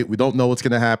speculate. We don't know what's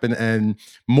going to happen. And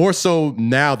more so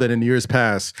now than in years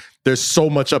past, there's so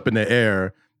much up in the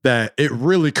air that it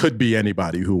really could be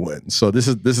anybody who wins. So this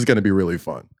is going to be really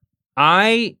fun.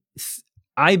 I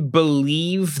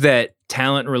believe that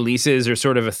talent releases are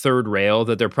sort of a third rail,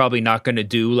 that they're probably not going to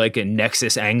do, like, a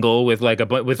Nexus angle with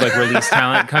released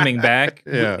talent coming back,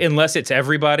 unless it's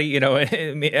everybody. I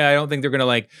don't think they're going to,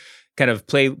 like, kind of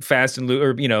play fast and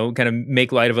or kind of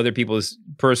make light of other people's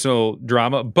personal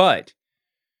drama. But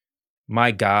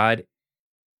my God,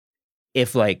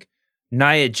 if, like,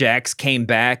 Nia Jax came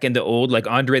back in the old, like,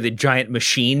 Andre the Giant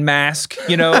Machine mask,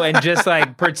 and just,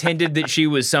 like, pretended that she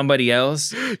was somebody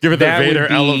else. Give her the Vader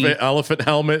elephant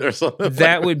helmet or something.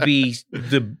 That would be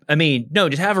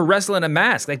just have her wrestle in a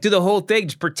mask. Like, do the whole thing,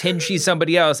 just pretend she's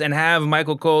somebody else, and have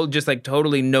Michael Cole just, like,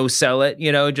 totally no sell it,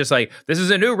 just like, this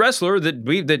is a new wrestler that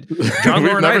John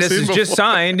Laurinaitis has just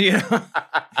signed,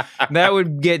 That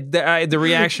would get, the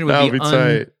reaction would be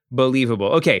tight. Unbelievable.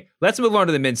 Okay, let's move on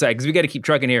to the men's side, because we got to keep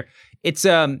trucking here. It's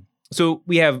so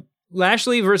we have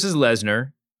Lashley versus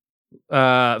Lesnar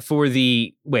for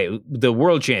the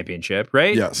World Championship,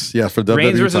 right? Yes, for WWE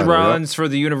Reigns versus title, Rollins for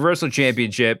the Universal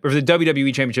Championship, or the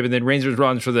WWE Championship, and then Reigns versus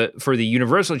Rollins for the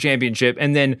Universal Championship,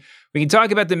 and then we can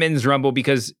talk about the Men's Rumble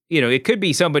because it could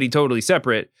be somebody totally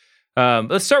separate.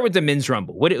 Let's start with the Men's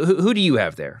Rumble. Who do you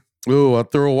have there? Ooh, I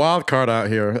threw a wild card out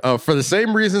here for the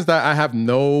same reasons that I have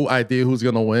no idea who's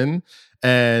going to win.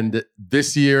 And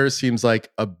this year seems like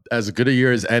as good a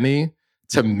year as any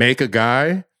to make a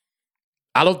guy.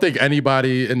 I don't think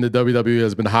anybody in the WWE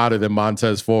has been hotter than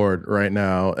Montez Ford right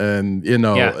now. And,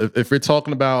 if we're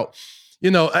talking about,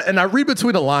 and I read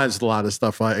between the lines with a lot of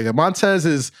stuff. Like, Montez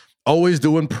is always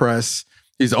doing press.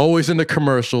 He's always in the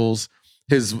commercials.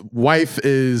 His wife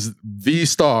is the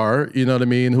star, you know what I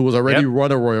mean, who was already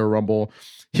run a Royal Rumble.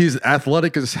 He's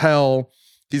athletic as hell.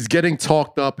 He's getting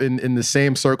talked up in the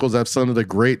same circles as some of the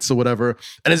greats or whatever.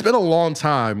 And it's been a long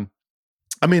time.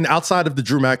 I mean, outside of the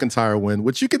Drew McIntyre win,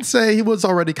 which you can say he was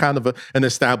already kind of an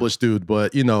established dude,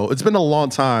 but, it's been a long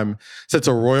time since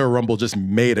a Royal Rumble just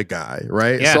made a guy,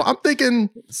 right? Yeah. So I'm thinking,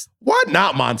 why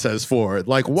not Montez Ford?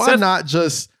 Like, why not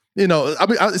just,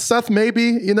 Seth maybe,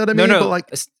 you know what I mean? No.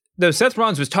 But No, Seth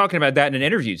Rollins was talking about that in an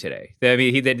interview today. I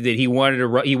mean, he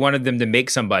wanted them to make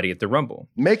somebody at the Rumble,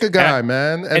 make a guy,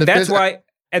 man, and that's why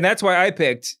I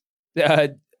picked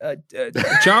Ciampa.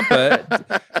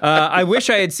 I wish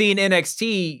I had seen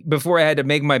NXT before I had to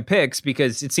make my picks,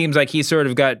 because it seems like he's sort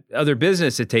of got other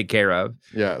business to take care of.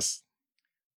 Yes,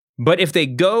 but if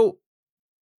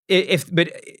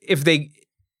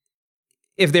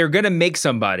they're gonna make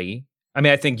somebody, I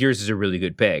mean, I think yours is a really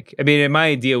good pick. I mean, my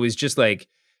idea was just like,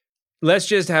 let's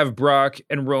just have Brock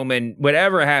and Roman,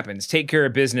 whatever happens, take care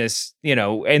of business,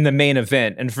 in the main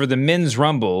event. And for the men's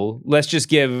Rumble, let's just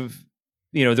give,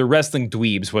 the wrestling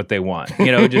dweebs what they want.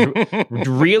 Just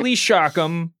really shock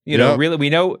them. Really, we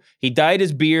know he dyed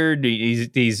his beard.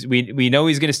 We know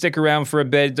he's going to stick around for a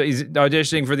bit. He's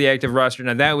auditioning for the active roster.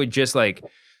 Now that would just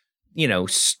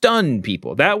stun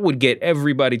people. That would get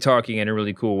everybody talking in a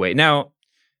really cool way. Now,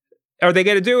 are they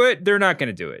going to do it? They're not going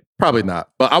to do it. Probably not.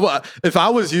 But if I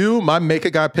was you, my make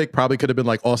a guy pick probably could have been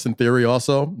like Austin Theory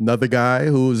also. Another guy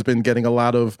who's been getting a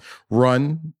lot of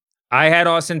run. I had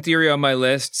Austin Theory on my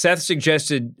list. Seth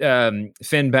suggested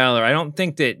Finn Balor. I don't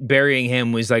think that burying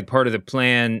him was part of the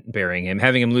plan.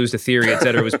 Having him lose to Theory,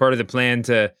 etc., was part of the plan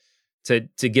to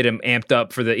get him amped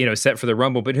up for the set for the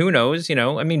Rumble. But who knows?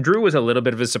 Drew was a little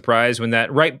bit of a surprise when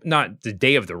not the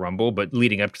day of the Rumble, but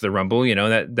leading up to the Rumble.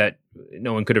 That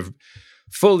no one could have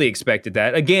fully expected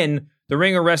that. Again, the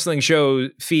Ringer Wrestling show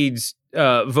feeds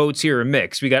votes here are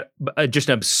mixed. We got just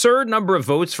an absurd number of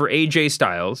votes for AJ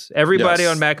Styles. Everybody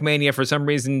on MacMania for some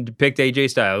reason picked AJ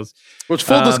Styles. Which,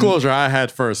 full disclosure, I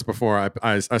had first before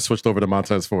I switched over to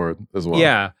Montez Ford as well.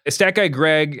 Yeah. Stat Guy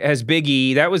Greg has Big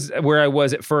E. That was where I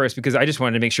was at first because I just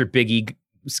wanted to make sure Big E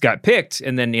got picked.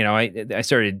 And then, I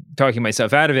started talking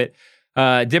myself out of it.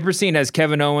 Dipperstein has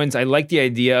Kevin Owens. I like the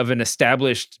idea of an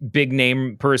established big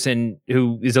name person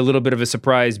who is a little bit of a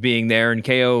surprise being there, and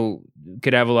KO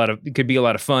could be a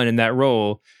lot of fun in that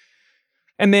role.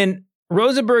 And then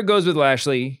Rosenberg goes with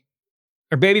Lashley.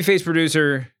 Our babyface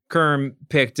producer Kerm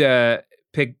picked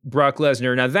Brock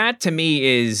Lesnar. Now that to me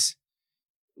is,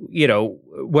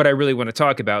 what I really want to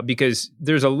talk about because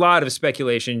there's a lot of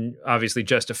speculation, obviously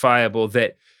justifiable,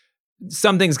 that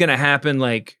something's going to happen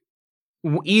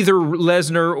either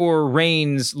Lesnar or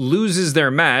Reigns loses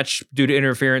their match due to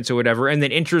interference or whatever, and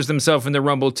then enters themselves in the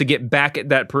Rumble to get back at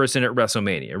that person at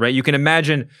WrestleMania, right? You can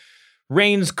imagine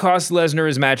Reigns costs Lesnar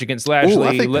his match against Lashley. Ooh,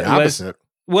 I think the opposite.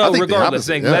 Regardless,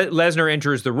 Lesnar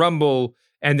enters the Rumble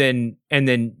and then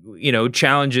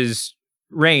challenges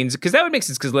Reigns, because that would make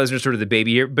sense because Lesnar's sort of the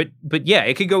baby here. But yeah,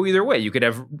 it could go either way. You could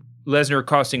have Lesnar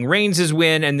costing Reigns his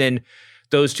win, and then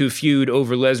those two feud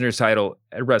over Lesnar's title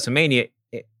at WrestleMania.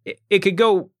 It could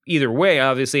go either way,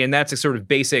 obviously, and that's a sort of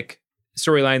basic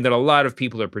storyline that a lot of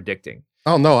people are predicting.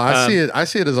 Oh no, I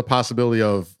see it as a possibility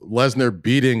of Lesnar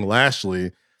beating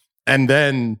Lashley and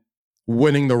then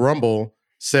winning the Rumble,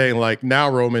 saying now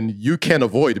Roman, you can't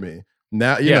avoid me.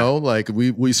 Now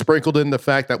we sprinkled in the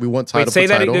fact that we want title. Wait, say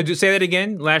that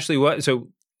again. Lashley, what? So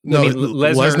no,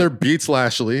 Lesnar beats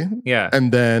Lashley,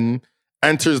 and then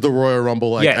enters the Royal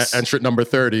Rumble entrant number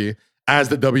 30. As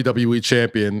the WWE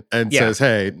champion and says,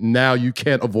 hey, now you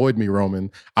can't avoid me,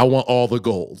 Roman. I want all the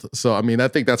gold. So, I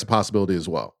think that's a possibility as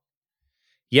well.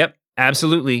 Yep,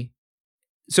 absolutely.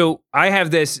 So I have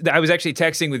this, I was actually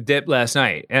texting with Dip last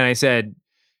night and I said,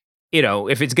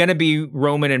 if it's going to be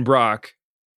Roman and Brock,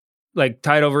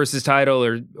 title versus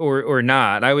title or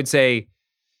not, I would say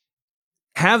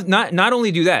have not only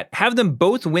do that, have them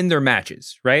both win their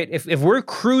matches, right? If we're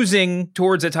cruising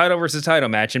towards a title versus title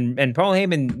match, and Paul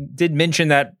Heyman did mention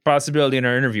that possibility in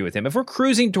our interview with him, if we're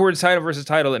cruising towards title versus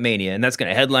title at Mania, and that's going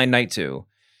to headline night 2,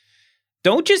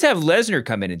 don't just have Lesnar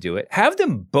come in and do it. Have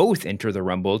them both enter the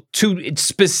Rumble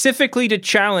specifically to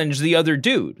challenge the other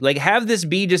dude. Have this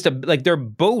be just they're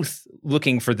both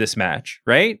looking for this match,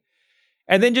 right?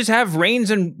 And then just have Reigns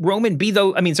and Roman Reigns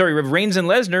and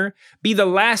Lesnar be the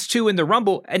last two in the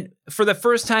Rumble. And for the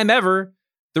first time ever,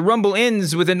 the Rumble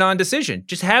ends with a non-decision.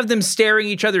 Just have them staring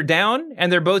each other down,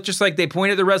 and they're both just they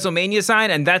point at the WrestleMania sign,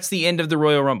 and that's the end of the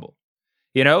Royal Rumble.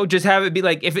 Just have it be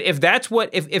if that's what,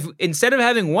 if instead of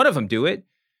having one of them do it,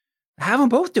 have them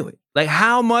both do it.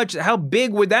 How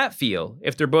big would that feel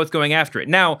if they're both going after it?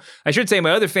 Now, I should say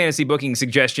my other fantasy booking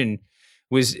suggestion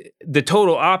was the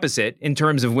total opposite in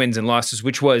terms of wins and losses,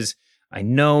 which was, I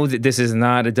know that this is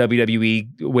not a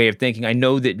WWE way of thinking. I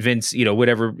know that Vince, you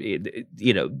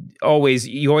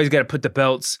always got to put the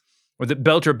belts or the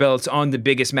belt or belts on the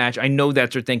biggest match. I know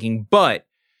that's their thinking, but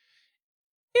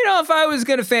if I was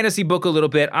going to fantasy book a little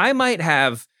bit, I might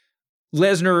have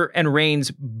Lesnar and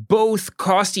Reigns both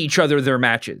cost each other their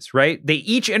matches, right? They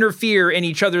each interfere in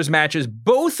each other's matches.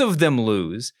 Both of them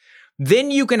lose.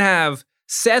 Then you can have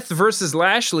Seth versus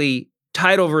Lashley,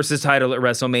 title versus title at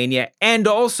WrestleMania, and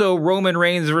also Roman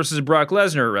Reigns versus Brock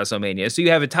Lesnar at WrestleMania. So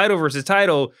you have a title versus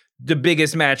title, the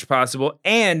biggest match possible,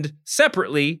 and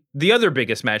separately, the other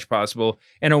biggest match possible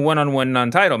in a one-on-one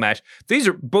non-title match. These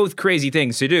are both crazy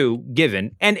things to do,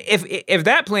 given. And if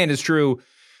that plan is true,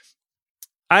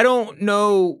 I don't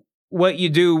know what you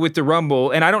do with the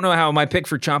Rumble, and I don't know how my pick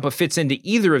for Ciampa fits into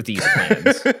either of these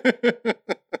plans.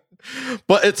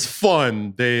 But it's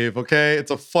fun, Dave, okay?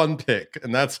 It's a fun pick,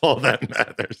 and that's all that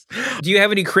matters. Do you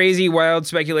have any crazy, wild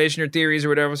speculation or theories or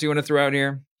whatever else you want to throw out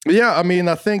here? Yeah, I mean,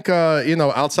 I think,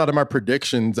 outside of my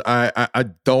predictions, I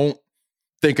don't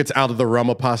think it's out of the realm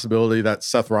of possibility that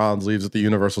Seth Rollins leaves with the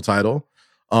Universal title.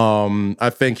 I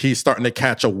think he's starting to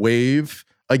catch a wave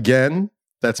again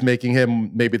that's making him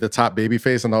maybe the top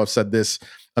babyface. I know I've said this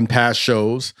on past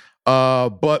shows,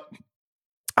 but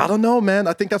I don't know, man.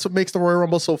 I think that's what makes the Royal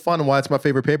Rumble so fun and why it's my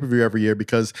favorite pay-per-view every year,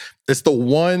 because it's the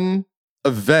one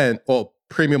event,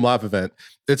 premium live event.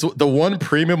 It's the one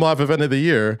premium live event of the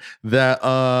year that,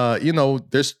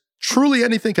 there's truly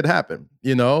anything could happen,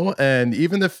 and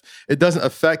even if it doesn't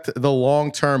affect the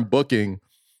long-term booking,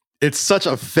 it's such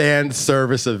a fan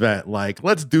service event. Like,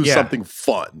 let's do something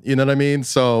fun. You know what I mean?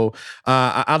 So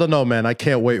I don't know, man. I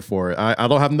can't wait for it. I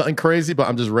don't have nothing crazy, but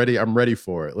I'm just ready. I'm ready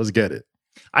for it. Let's get it.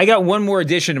 I got one more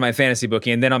addition to my fantasy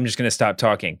booking, and then I'm just going to stop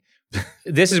talking.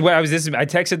 This is what I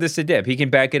texted this to Dip. He can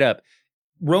back it up.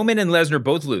 Roman and Lesnar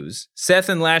both lose. Seth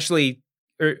and Lashley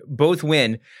both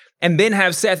win. And then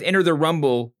have Seth enter the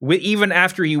Rumble even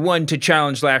after he won to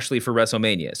challenge Lashley for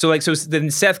WrestleMania. So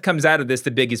then Seth comes out of this the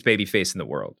biggest baby face in the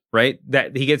world, right?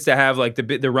 That he gets to have like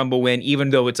the Rumble win, even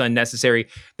though it's unnecessary.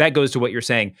 That goes to what you're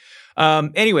saying.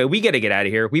 Anyway, we got to get out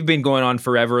of here. We've been going on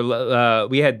forever.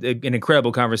 We had an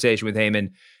incredible conversation with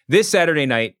Heyman. This Saturday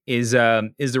night is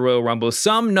the Royal Rumble.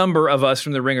 Some number of us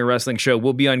from the Ring of Wrestling show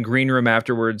will be on Green Room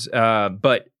afterwards,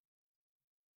 but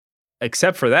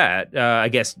except for that, I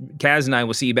guess Kaz and I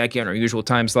will see you back here on our usual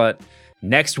time slot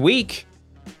next week.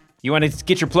 You want to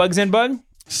get your plugs in, bud?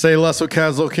 Say Less with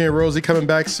Kaz, Loki, and Rosie coming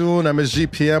back soon.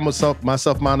 MSG PM with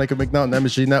myself, Monica McNaughton,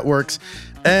 MSG Networks.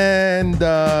 And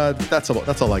that's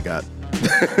all I got.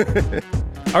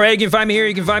 All right, you can find me here.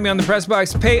 You can find me on the press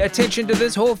box. Pay attention to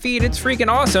this whole feed. It's freaking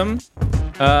awesome.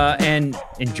 And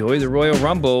enjoy the Royal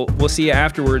Rumble. We'll see you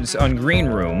afterwards on Green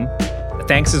Room.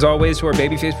 Thanks as always to our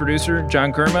babyface producer,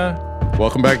 John Kerma.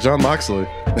 Welcome back, John Moxley.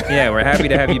 Yeah, we're happy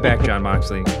to have you back, John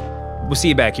Moxley. We'll see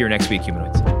you back here next week,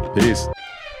 humanoids. Peace.